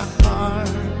my heart.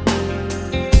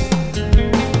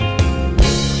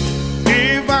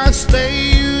 If I stay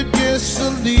you just a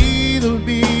little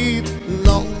bit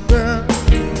longer,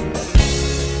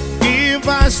 if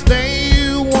I stay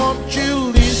you, won't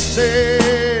you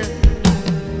listen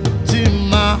to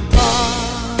my heart?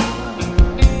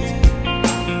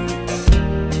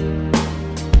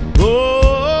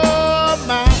 Oh,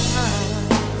 my heart.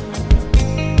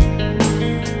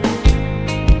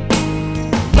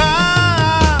 My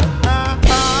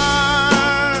heart.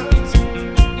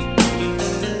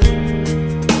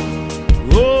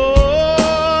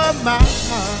 Oh, my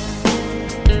heart.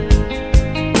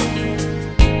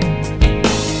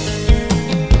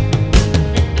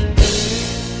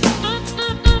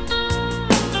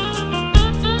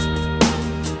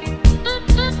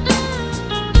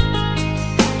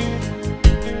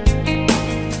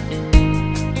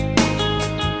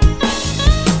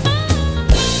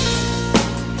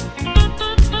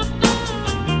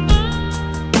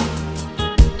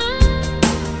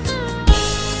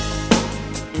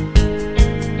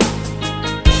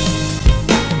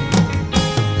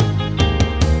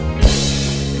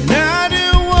 And I do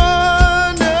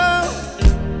wanna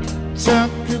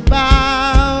talk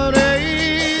about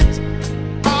it,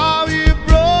 how you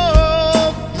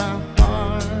broke my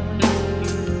heart.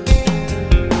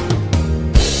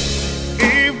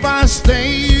 If I stay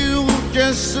you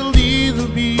just a little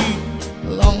bit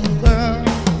longer,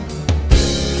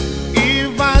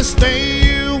 if I stay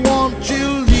you, won't you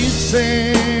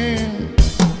listen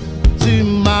to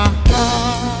my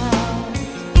heart?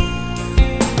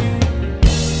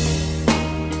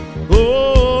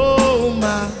 Oh, my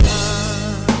heart.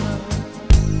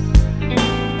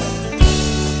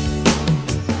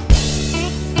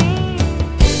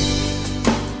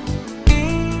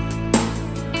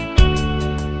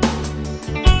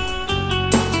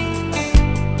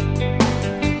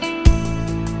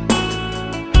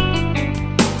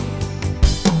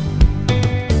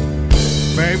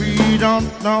 Maybe you don't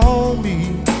know me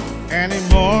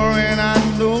anymore, and I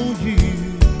know you.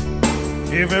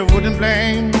 If I wouldn't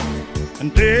blame,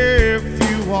 and if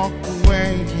you walk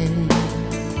away,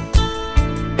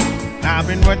 I've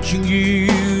been watching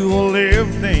you all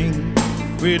evening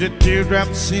with the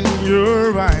teardrops in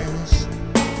your eyes,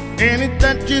 and it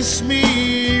touches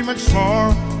me much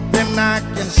more than I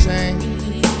can say.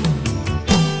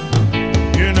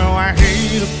 You know I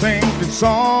hate to think that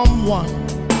someone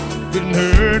couldn't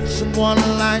hurt someone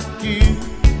like you,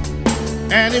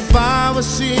 and if I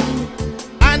was in,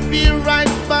 I'd be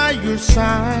right by your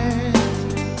side.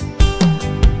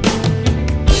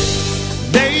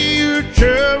 Lay your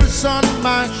cherries on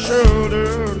my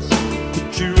shoulders,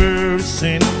 put yours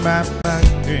in my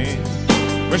pocket,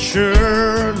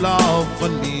 pressure love for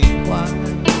me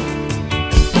wine.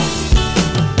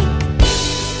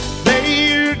 Lay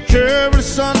your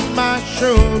cherries on my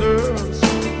shoulders,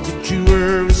 put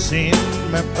yours in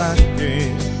my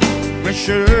pocket,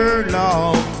 pressure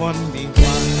love for me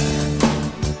wine.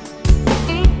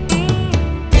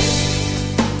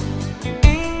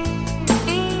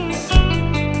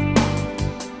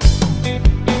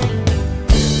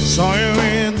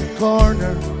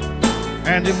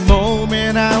 And the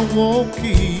moment I woke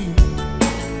in,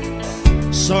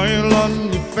 saw your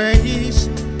lonely face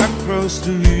across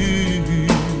the room.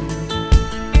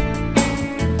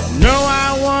 No, I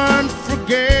won't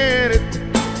forget it,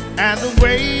 and the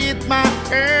way it might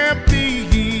have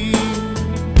been.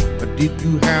 But did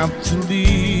you have to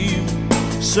leave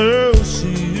so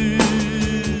soon?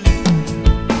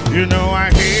 You know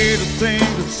I hate to think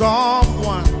that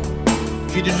someone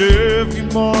could love you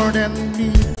more than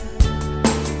me.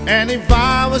 And if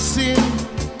I was in,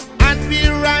 I'd be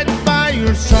right by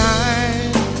your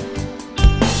side.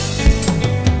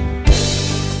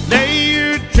 Lay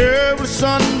your troubles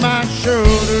on my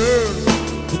shoulders,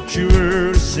 put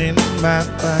yours in my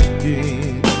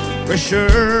pocket, press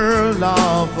your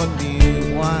love on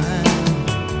me wine.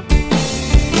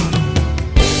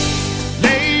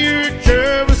 Lay your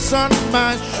troubles on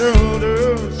my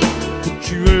shoulders,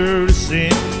 put yours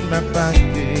in my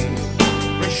pocket,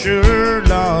 press your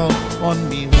love on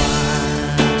me wine.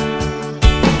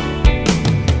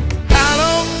 How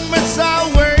long must I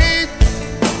wait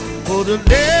for the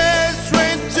last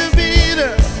rain to be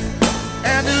there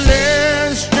and the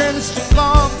last chance to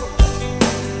come?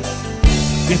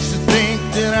 It's to think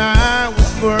that I was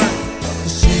born to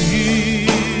see.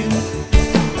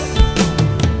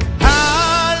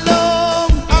 How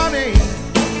long, honey,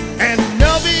 and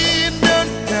loving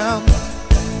don't count.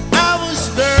 I was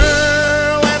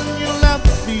there when you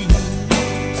loved me,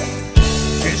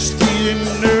 just didn't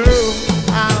know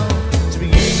how to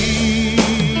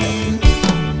begin.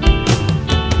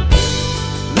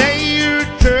 Lay your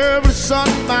troubles on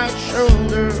my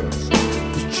shoulders,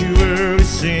 put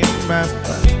yours in my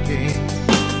pocket,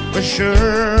 press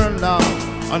your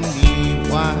love on me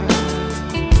wide.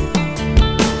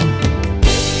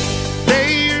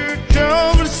 Lay your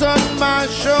troubles on my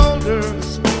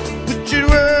shoulders, put your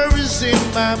worries in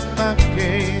my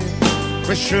pocket,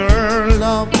 press your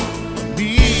love on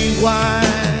me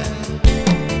wide.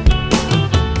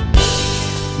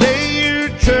 Lay your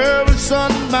troubles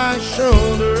on my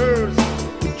shoulders,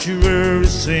 put your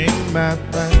worries in my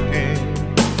pocket,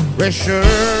 press your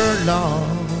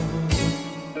love.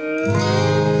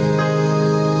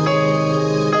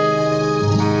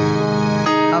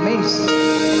 Amis.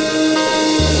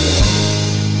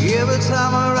 Every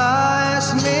time our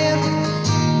eyes meet,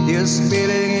 this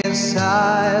feeling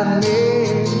inside me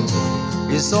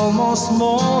is almost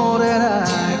more than I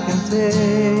can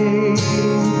take.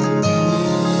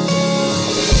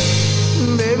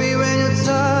 Baby, when you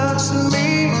touch me,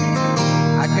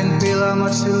 I can feel how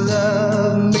much you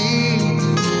love me,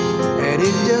 and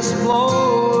it just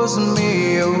blows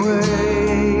me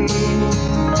away.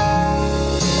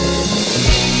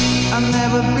 I've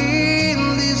never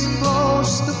been this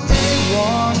close to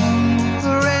anyone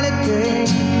or anything.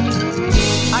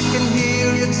 I can hear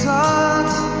your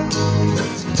thoughts,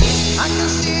 I can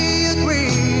see your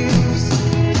dreams.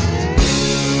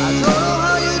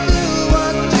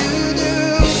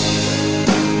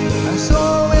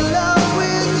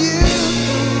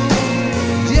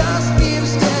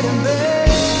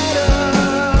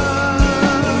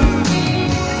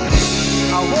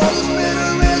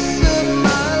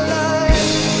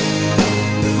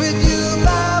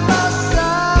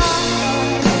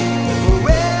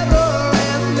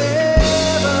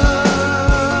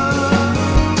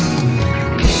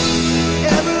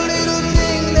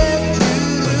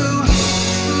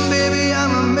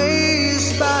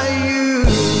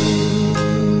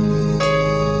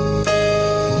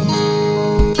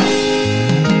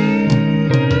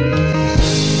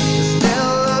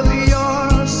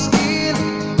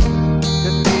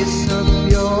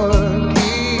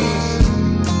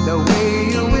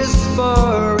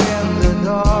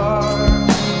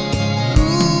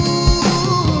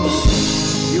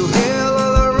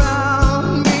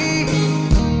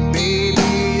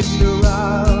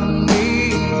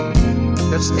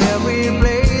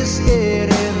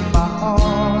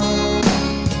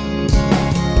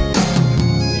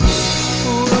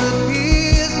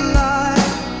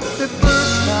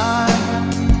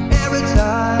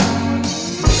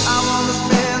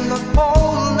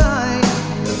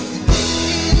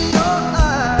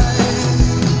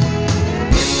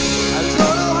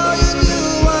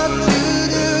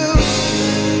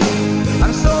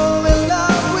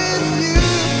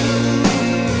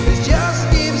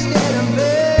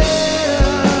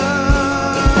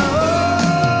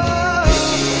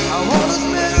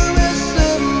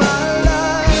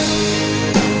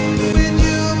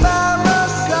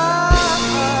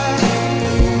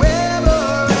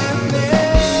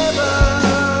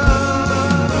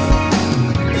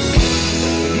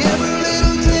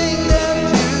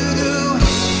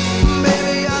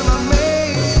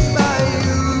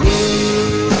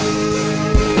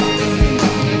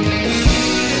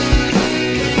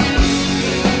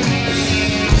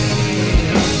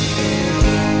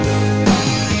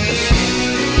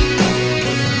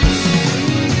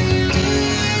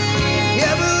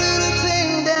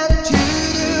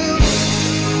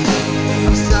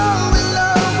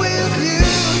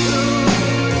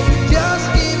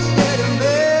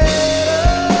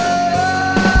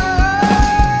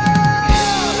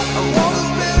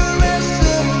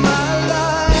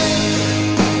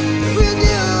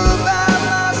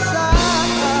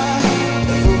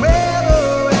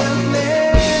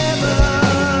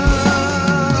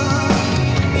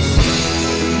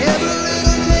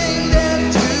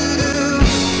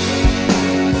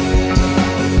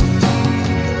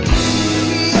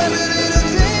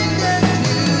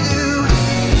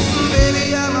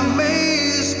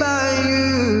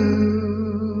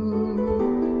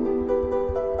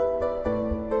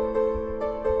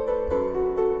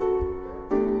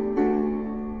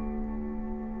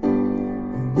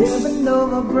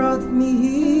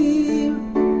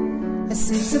 As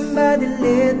if somebody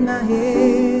lit my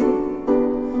head.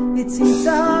 It seems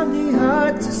only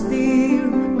hard to steer.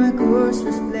 My course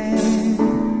was planned.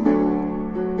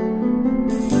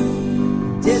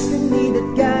 Destiny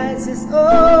that guides us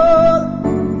all,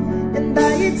 and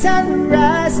by its hand we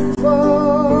rise and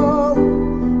fall,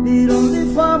 but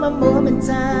only for a moment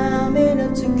time,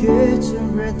 enough to catch your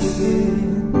breath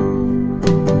again.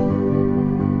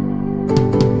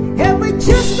 And we're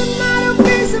just another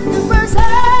piece of the puzzle,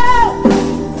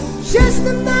 just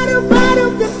another part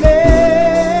of the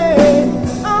play.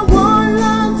 Our one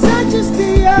love touches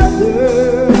the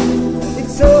other.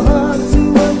 It's so hard to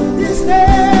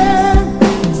understand.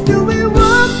 Still we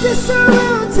walk this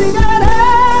around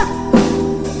together.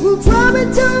 We'll drive it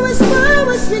to as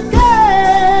far as we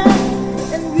can,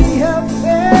 and we have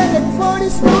waited for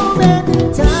this moment in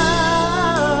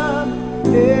time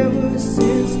ever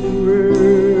since the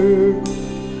world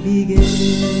began.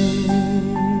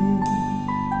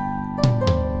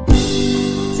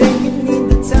 Taking in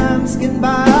the times gone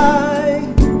by,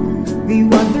 we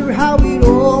wonder how it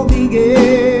all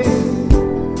began.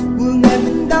 We'll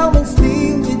never know and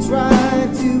still we try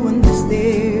to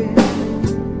understand.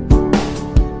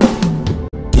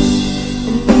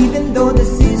 And even though the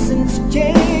seasons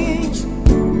change,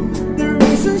 the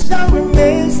reason shall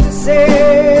remains the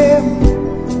same.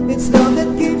 It's love that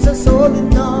keeps us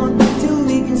holding on till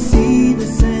we can see the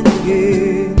sun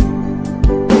again.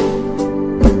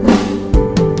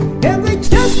 And we're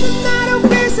just another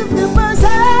piece of the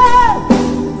puzzle,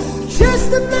 just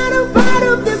another part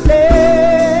of the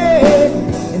play,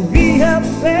 and we have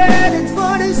waited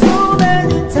for this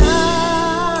moment in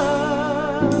time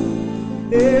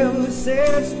ever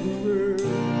since the world.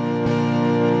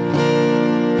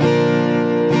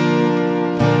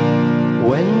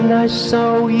 When I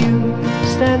saw you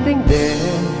standing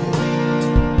there,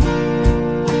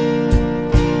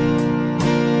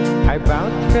 I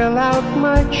about fell out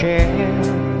my chair.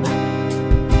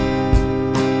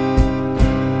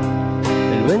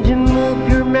 And when you moved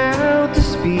your mouth to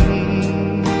speak,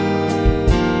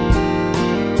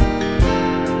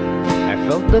 I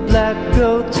felt the blood go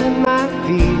to my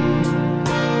feet.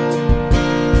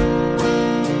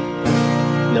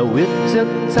 Now it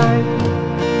took time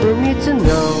for me to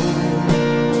know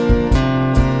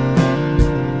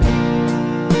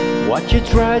what you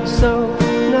tried so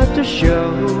not to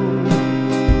show.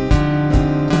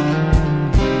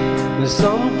 There's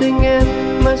something in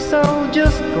my soul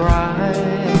just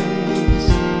cries.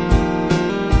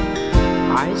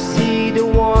 I see the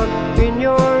one in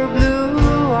your blue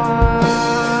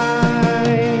eyes.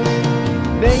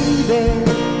 Baby,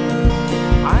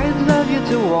 I'd love you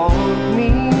to want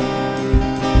me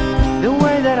the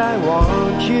way that I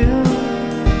want you,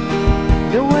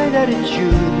 the way that it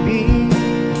should be.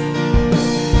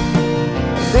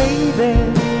 Baby,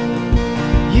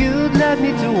 you'd let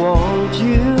me to want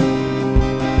you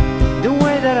the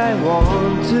way that I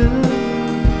want to,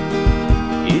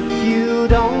 if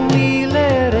you'd only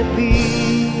let it be.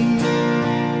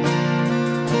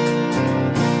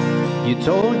 You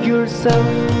told yourself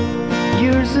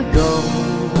years ago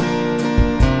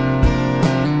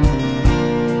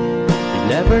you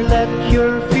never let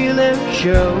your feelings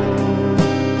show.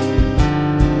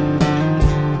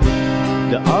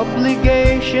 The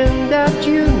obligation that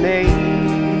you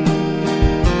made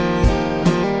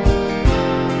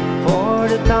for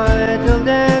the title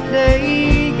that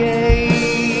they gave.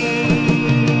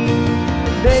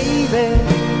 Baby,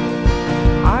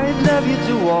 I'd love you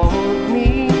to want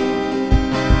me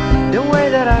the way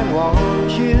that I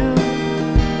want you,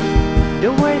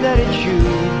 the way that it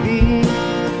should be.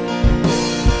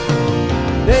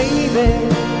 Baby,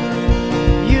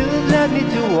 you'd let me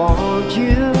to want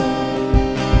you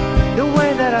the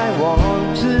way that I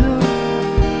want to,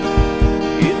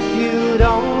 if you'd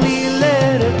only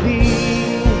let it be.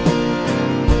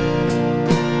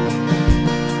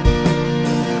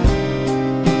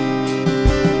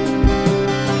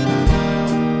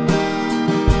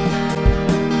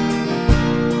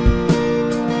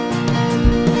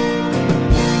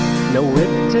 Now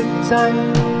it took time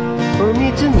for me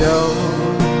to know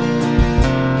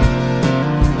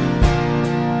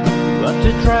what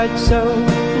you tried so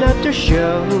not to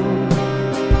show.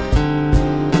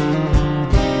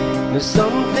 There's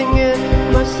something in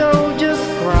my soul just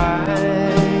cries.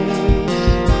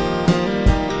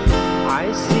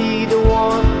 I see the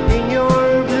one in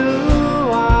your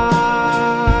blue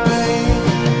eyes.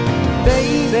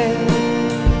 Baby,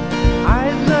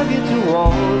 I'd love you to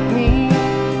want me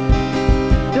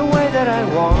the way that I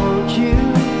want you,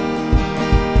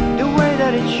 the way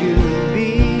that it should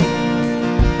be.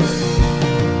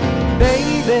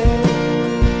 Baby,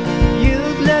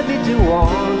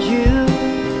 want you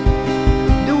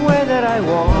the way that I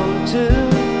want to.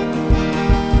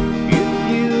 If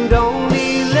you'd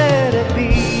only let it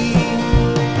be,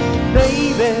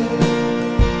 baby,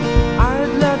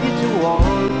 I'd love you to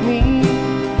want me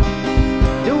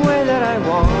the way that I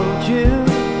want you,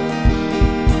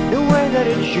 the way that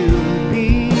it should be.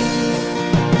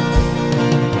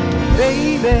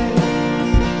 Baby,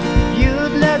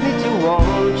 you'd let me to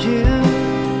want you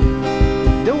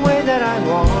the way that I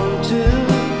want to.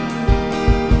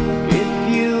 If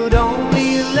you'd only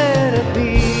let it be.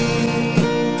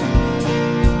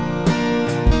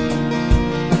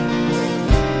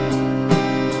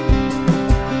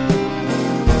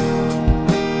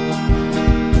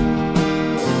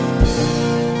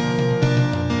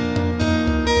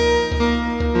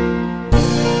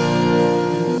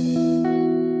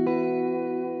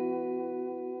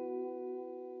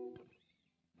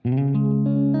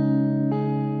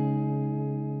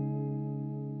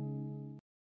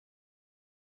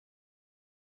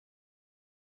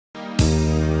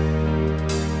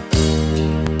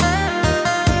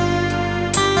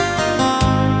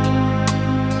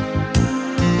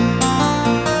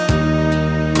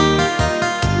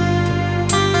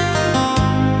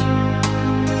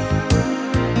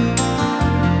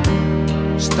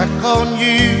 Stuck on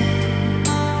you,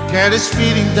 got this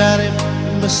feeling that in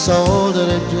my soul that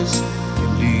I just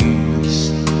can't lose.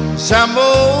 So I'm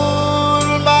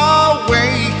on my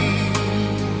way.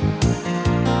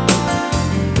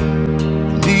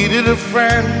 Needed a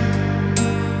friend,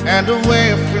 and the way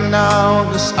I feel now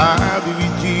is I'll be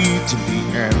with you to the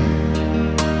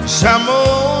end. So I'm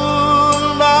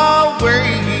on my way,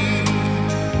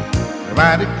 I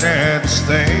declare to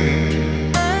stay.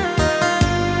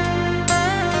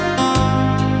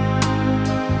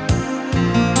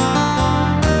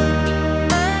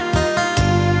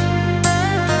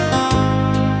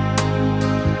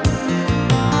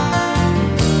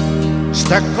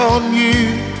 Stuck on you,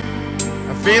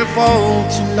 I feel for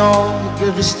too long.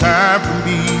 Give this time for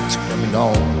me to come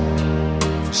on.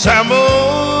 So I'm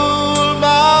on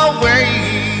my way.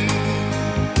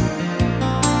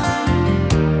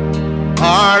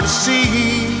 Hard to see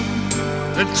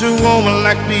that a woman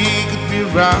like me could be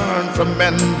around for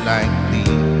men like me.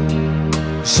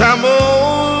 So I'm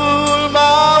on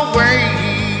my way.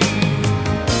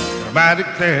 I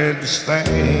declare to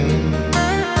stay.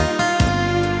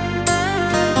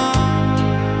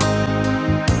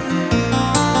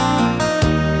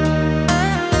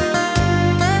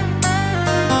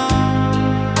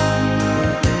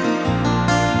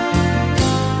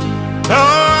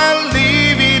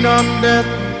 On that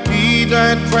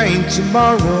midnight train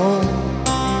tomorrow,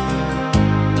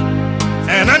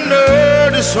 and I know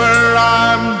this where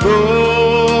I'm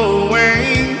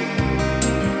going.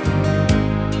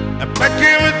 I'm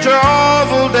packing with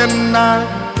trouble, then I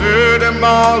heard them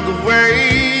all the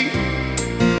way.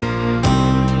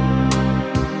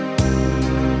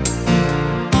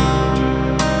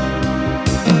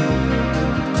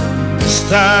 This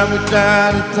time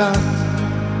without a doubt,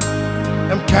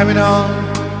 I'm coming on.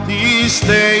 These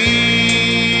days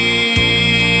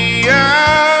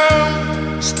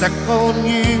I'm stuck on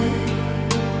you.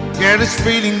 Get this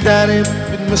feeling that it's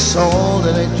in my soul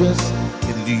that I just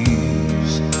can't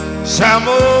lose. So I'm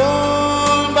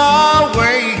on my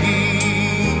way.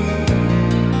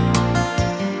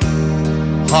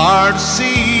 Hard to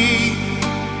see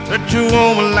that a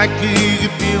woman like you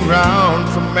could be around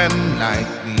for men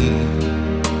like me.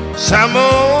 So I'm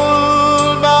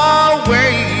on my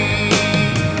way.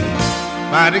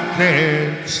 I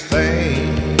declare to stay.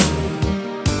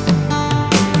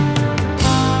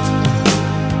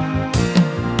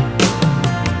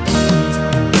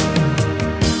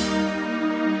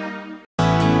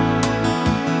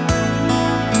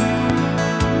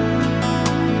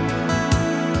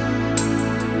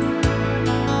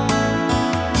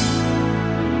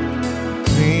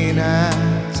 When I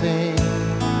take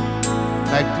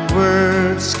like the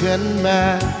words can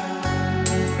match,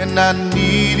 and I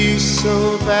need you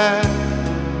so bad,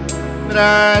 but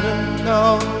I don't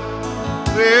know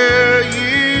where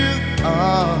you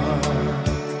are.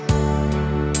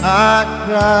 I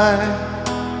cry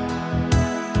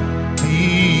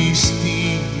these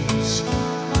tears.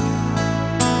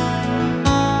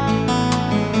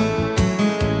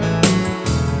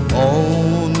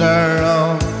 On our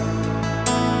own,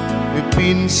 we've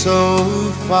been so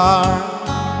far.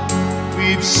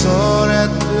 We've soared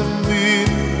at the moon,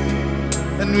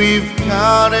 and we've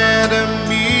counted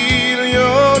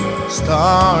 1,000,000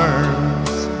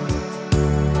 stars.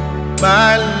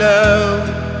 My love,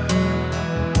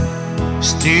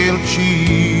 still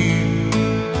true.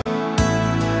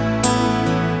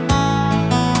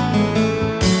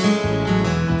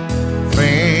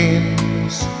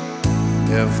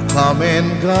 come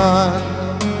and gone.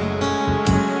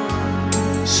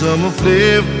 Some have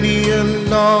left me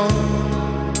alone,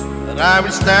 but I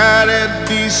will start at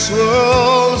these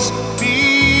walls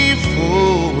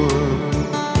before.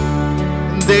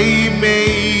 And they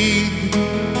made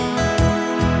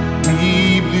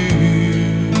me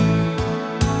blue.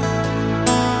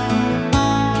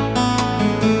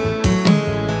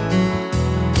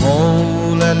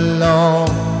 All along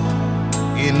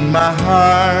in my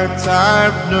heart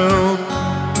I've known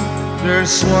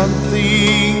there's one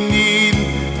thing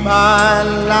in my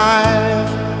life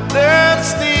that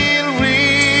still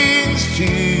rings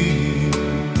true.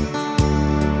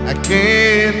 I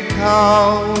can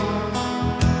count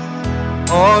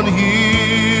on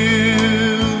you,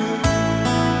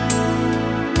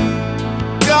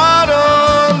 count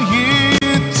on you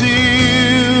to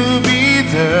be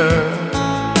there.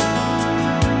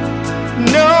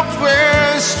 No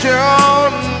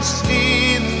questions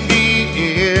in the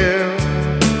air,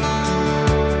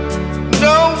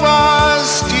 no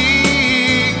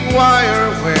asking why or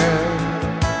where,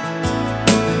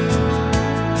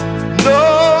 no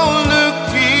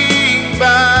looking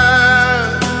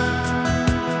back.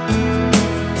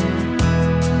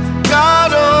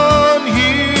 Count on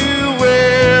you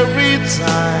every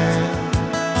time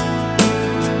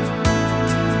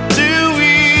to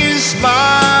ease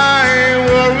my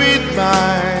worried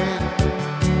mind.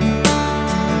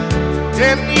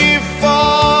 Can you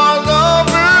fall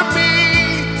over me?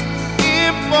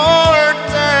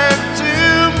 Important to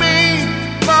me,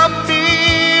 my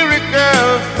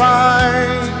miracle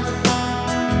find.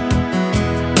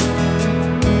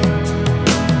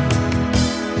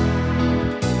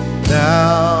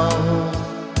 Now,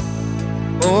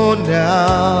 oh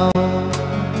now,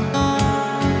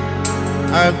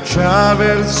 I've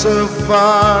traveled so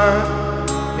far,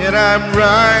 and I'm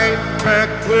right back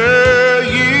where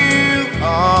you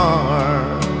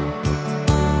are.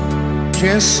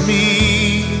 Just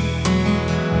me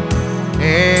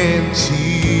and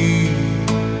you.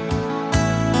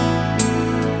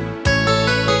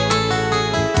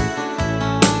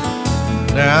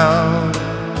 Now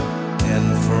and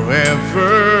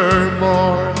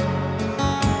forevermore,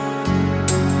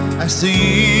 as the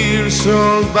years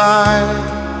roll by,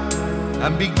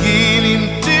 I'm beginning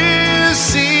to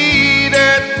see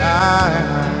that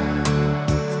I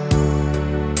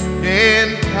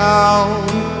can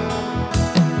count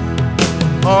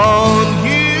on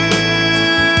you.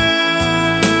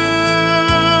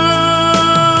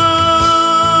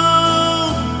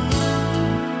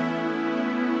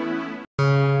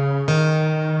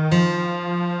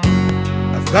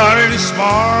 I've got it this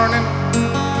morning,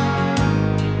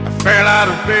 I fell out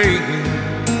of bed,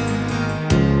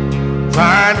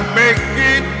 trying to make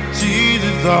it to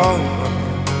the door.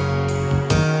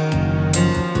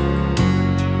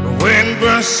 The wind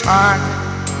was high,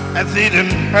 I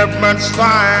didn't have much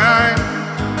time,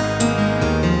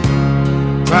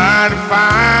 trying to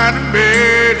find a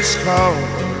bed to slow.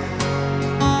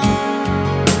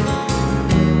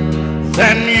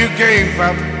 Then you gave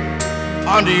up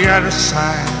on the other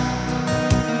side,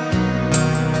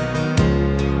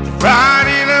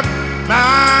 riding up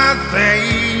my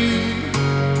thing.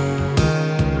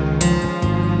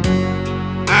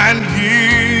 And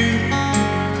you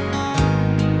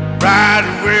right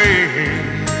away,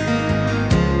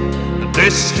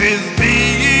 this will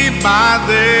be my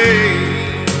day.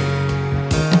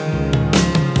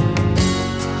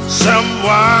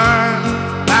 Someone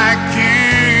like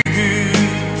you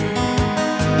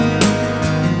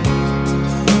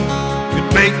could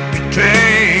make me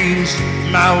change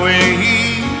my way.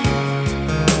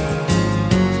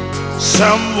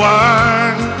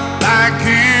 Someone like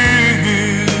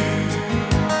you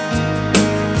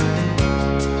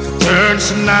could turn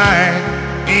some night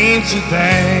into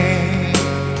day.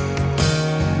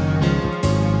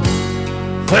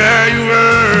 There you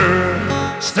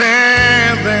were,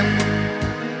 standing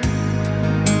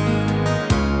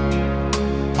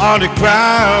on the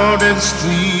crowded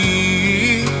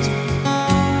street.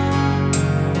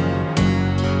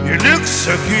 You look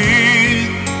so good,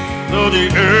 though the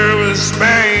air was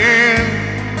bad,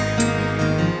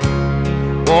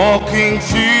 walking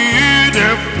through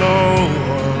the floor.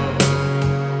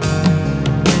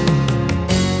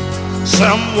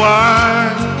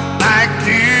 Someone like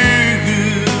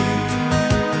you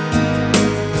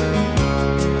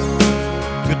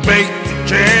could make me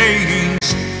change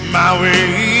my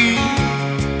way.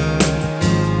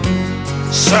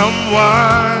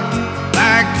 Someone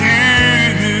like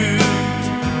you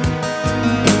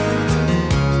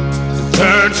could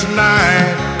turn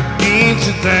tonight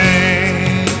into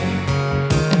day.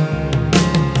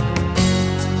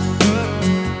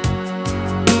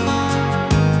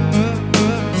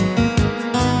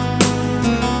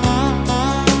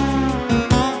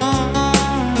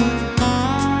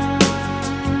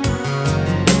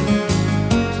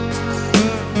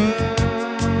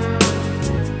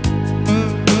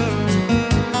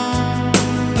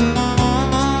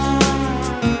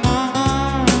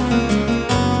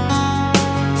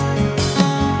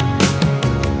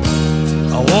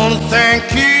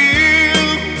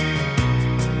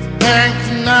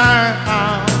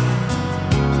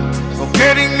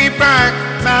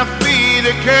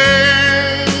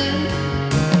 again.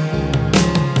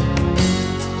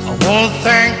 I want to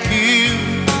thank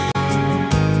you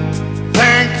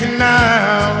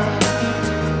now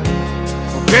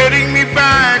for getting me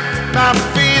back my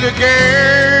feet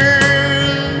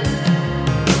again.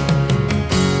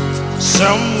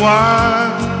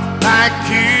 Someone like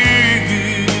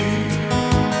you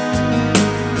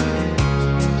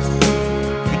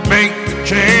could make the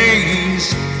change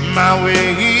my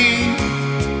way.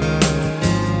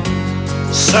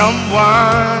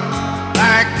 Someone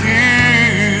like you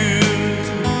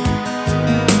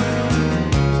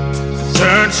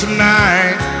turn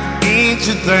tonight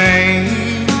into day.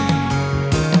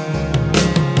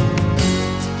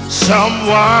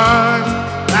 Someone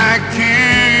like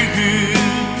you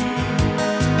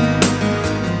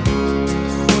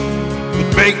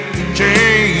could make the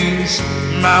change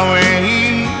my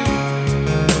way.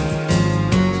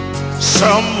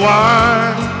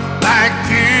 Someone like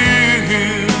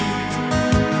you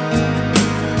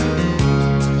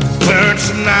turn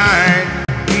tonight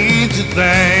into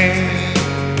day.